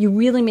you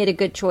really made a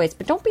good choice.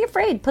 But don't be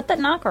afraid. Put that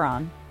knocker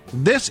on.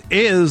 This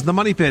is the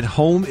Money Pit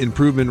Home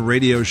Improvement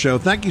Radio Show.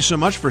 Thank you so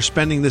much for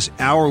spending this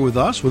hour with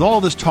us. With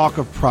all this talk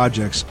of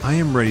projects, I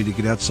am ready to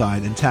get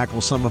outside and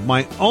tackle some of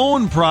my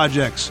own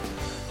projects.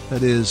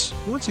 That is,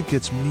 once it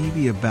gets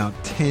maybe about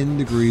 10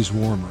 degrees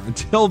warmer.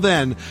 Until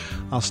then,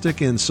 I'll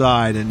stick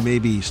inside and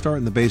maybe start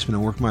in the basement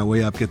and work my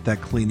way up, get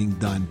that cleaning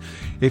done.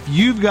 If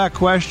you've got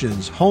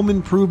questions, home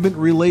improvement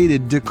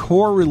related,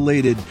 decor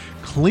related,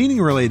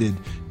 cleaning related,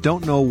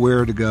 don't know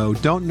where to go,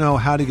 don't know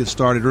how to get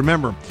started,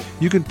 remember,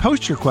 you can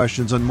post your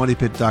questions on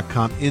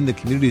moneypit.com in the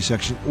community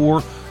section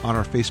or on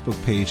our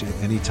Facebook page at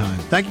any time.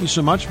 Thank you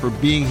so much for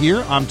being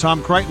here. I'm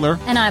Tom Kreitler.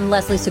 And I'm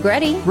Leslie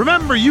Segretti.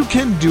 Remember, you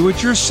can do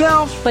it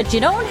yourself, but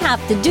you don't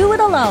have to do it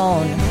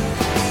alone.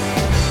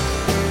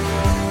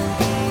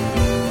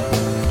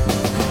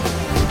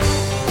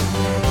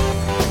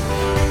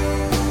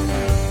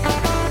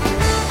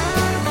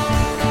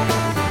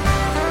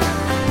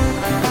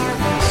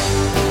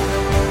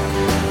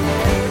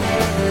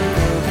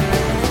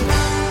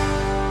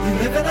 You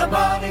live in a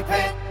money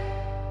pit.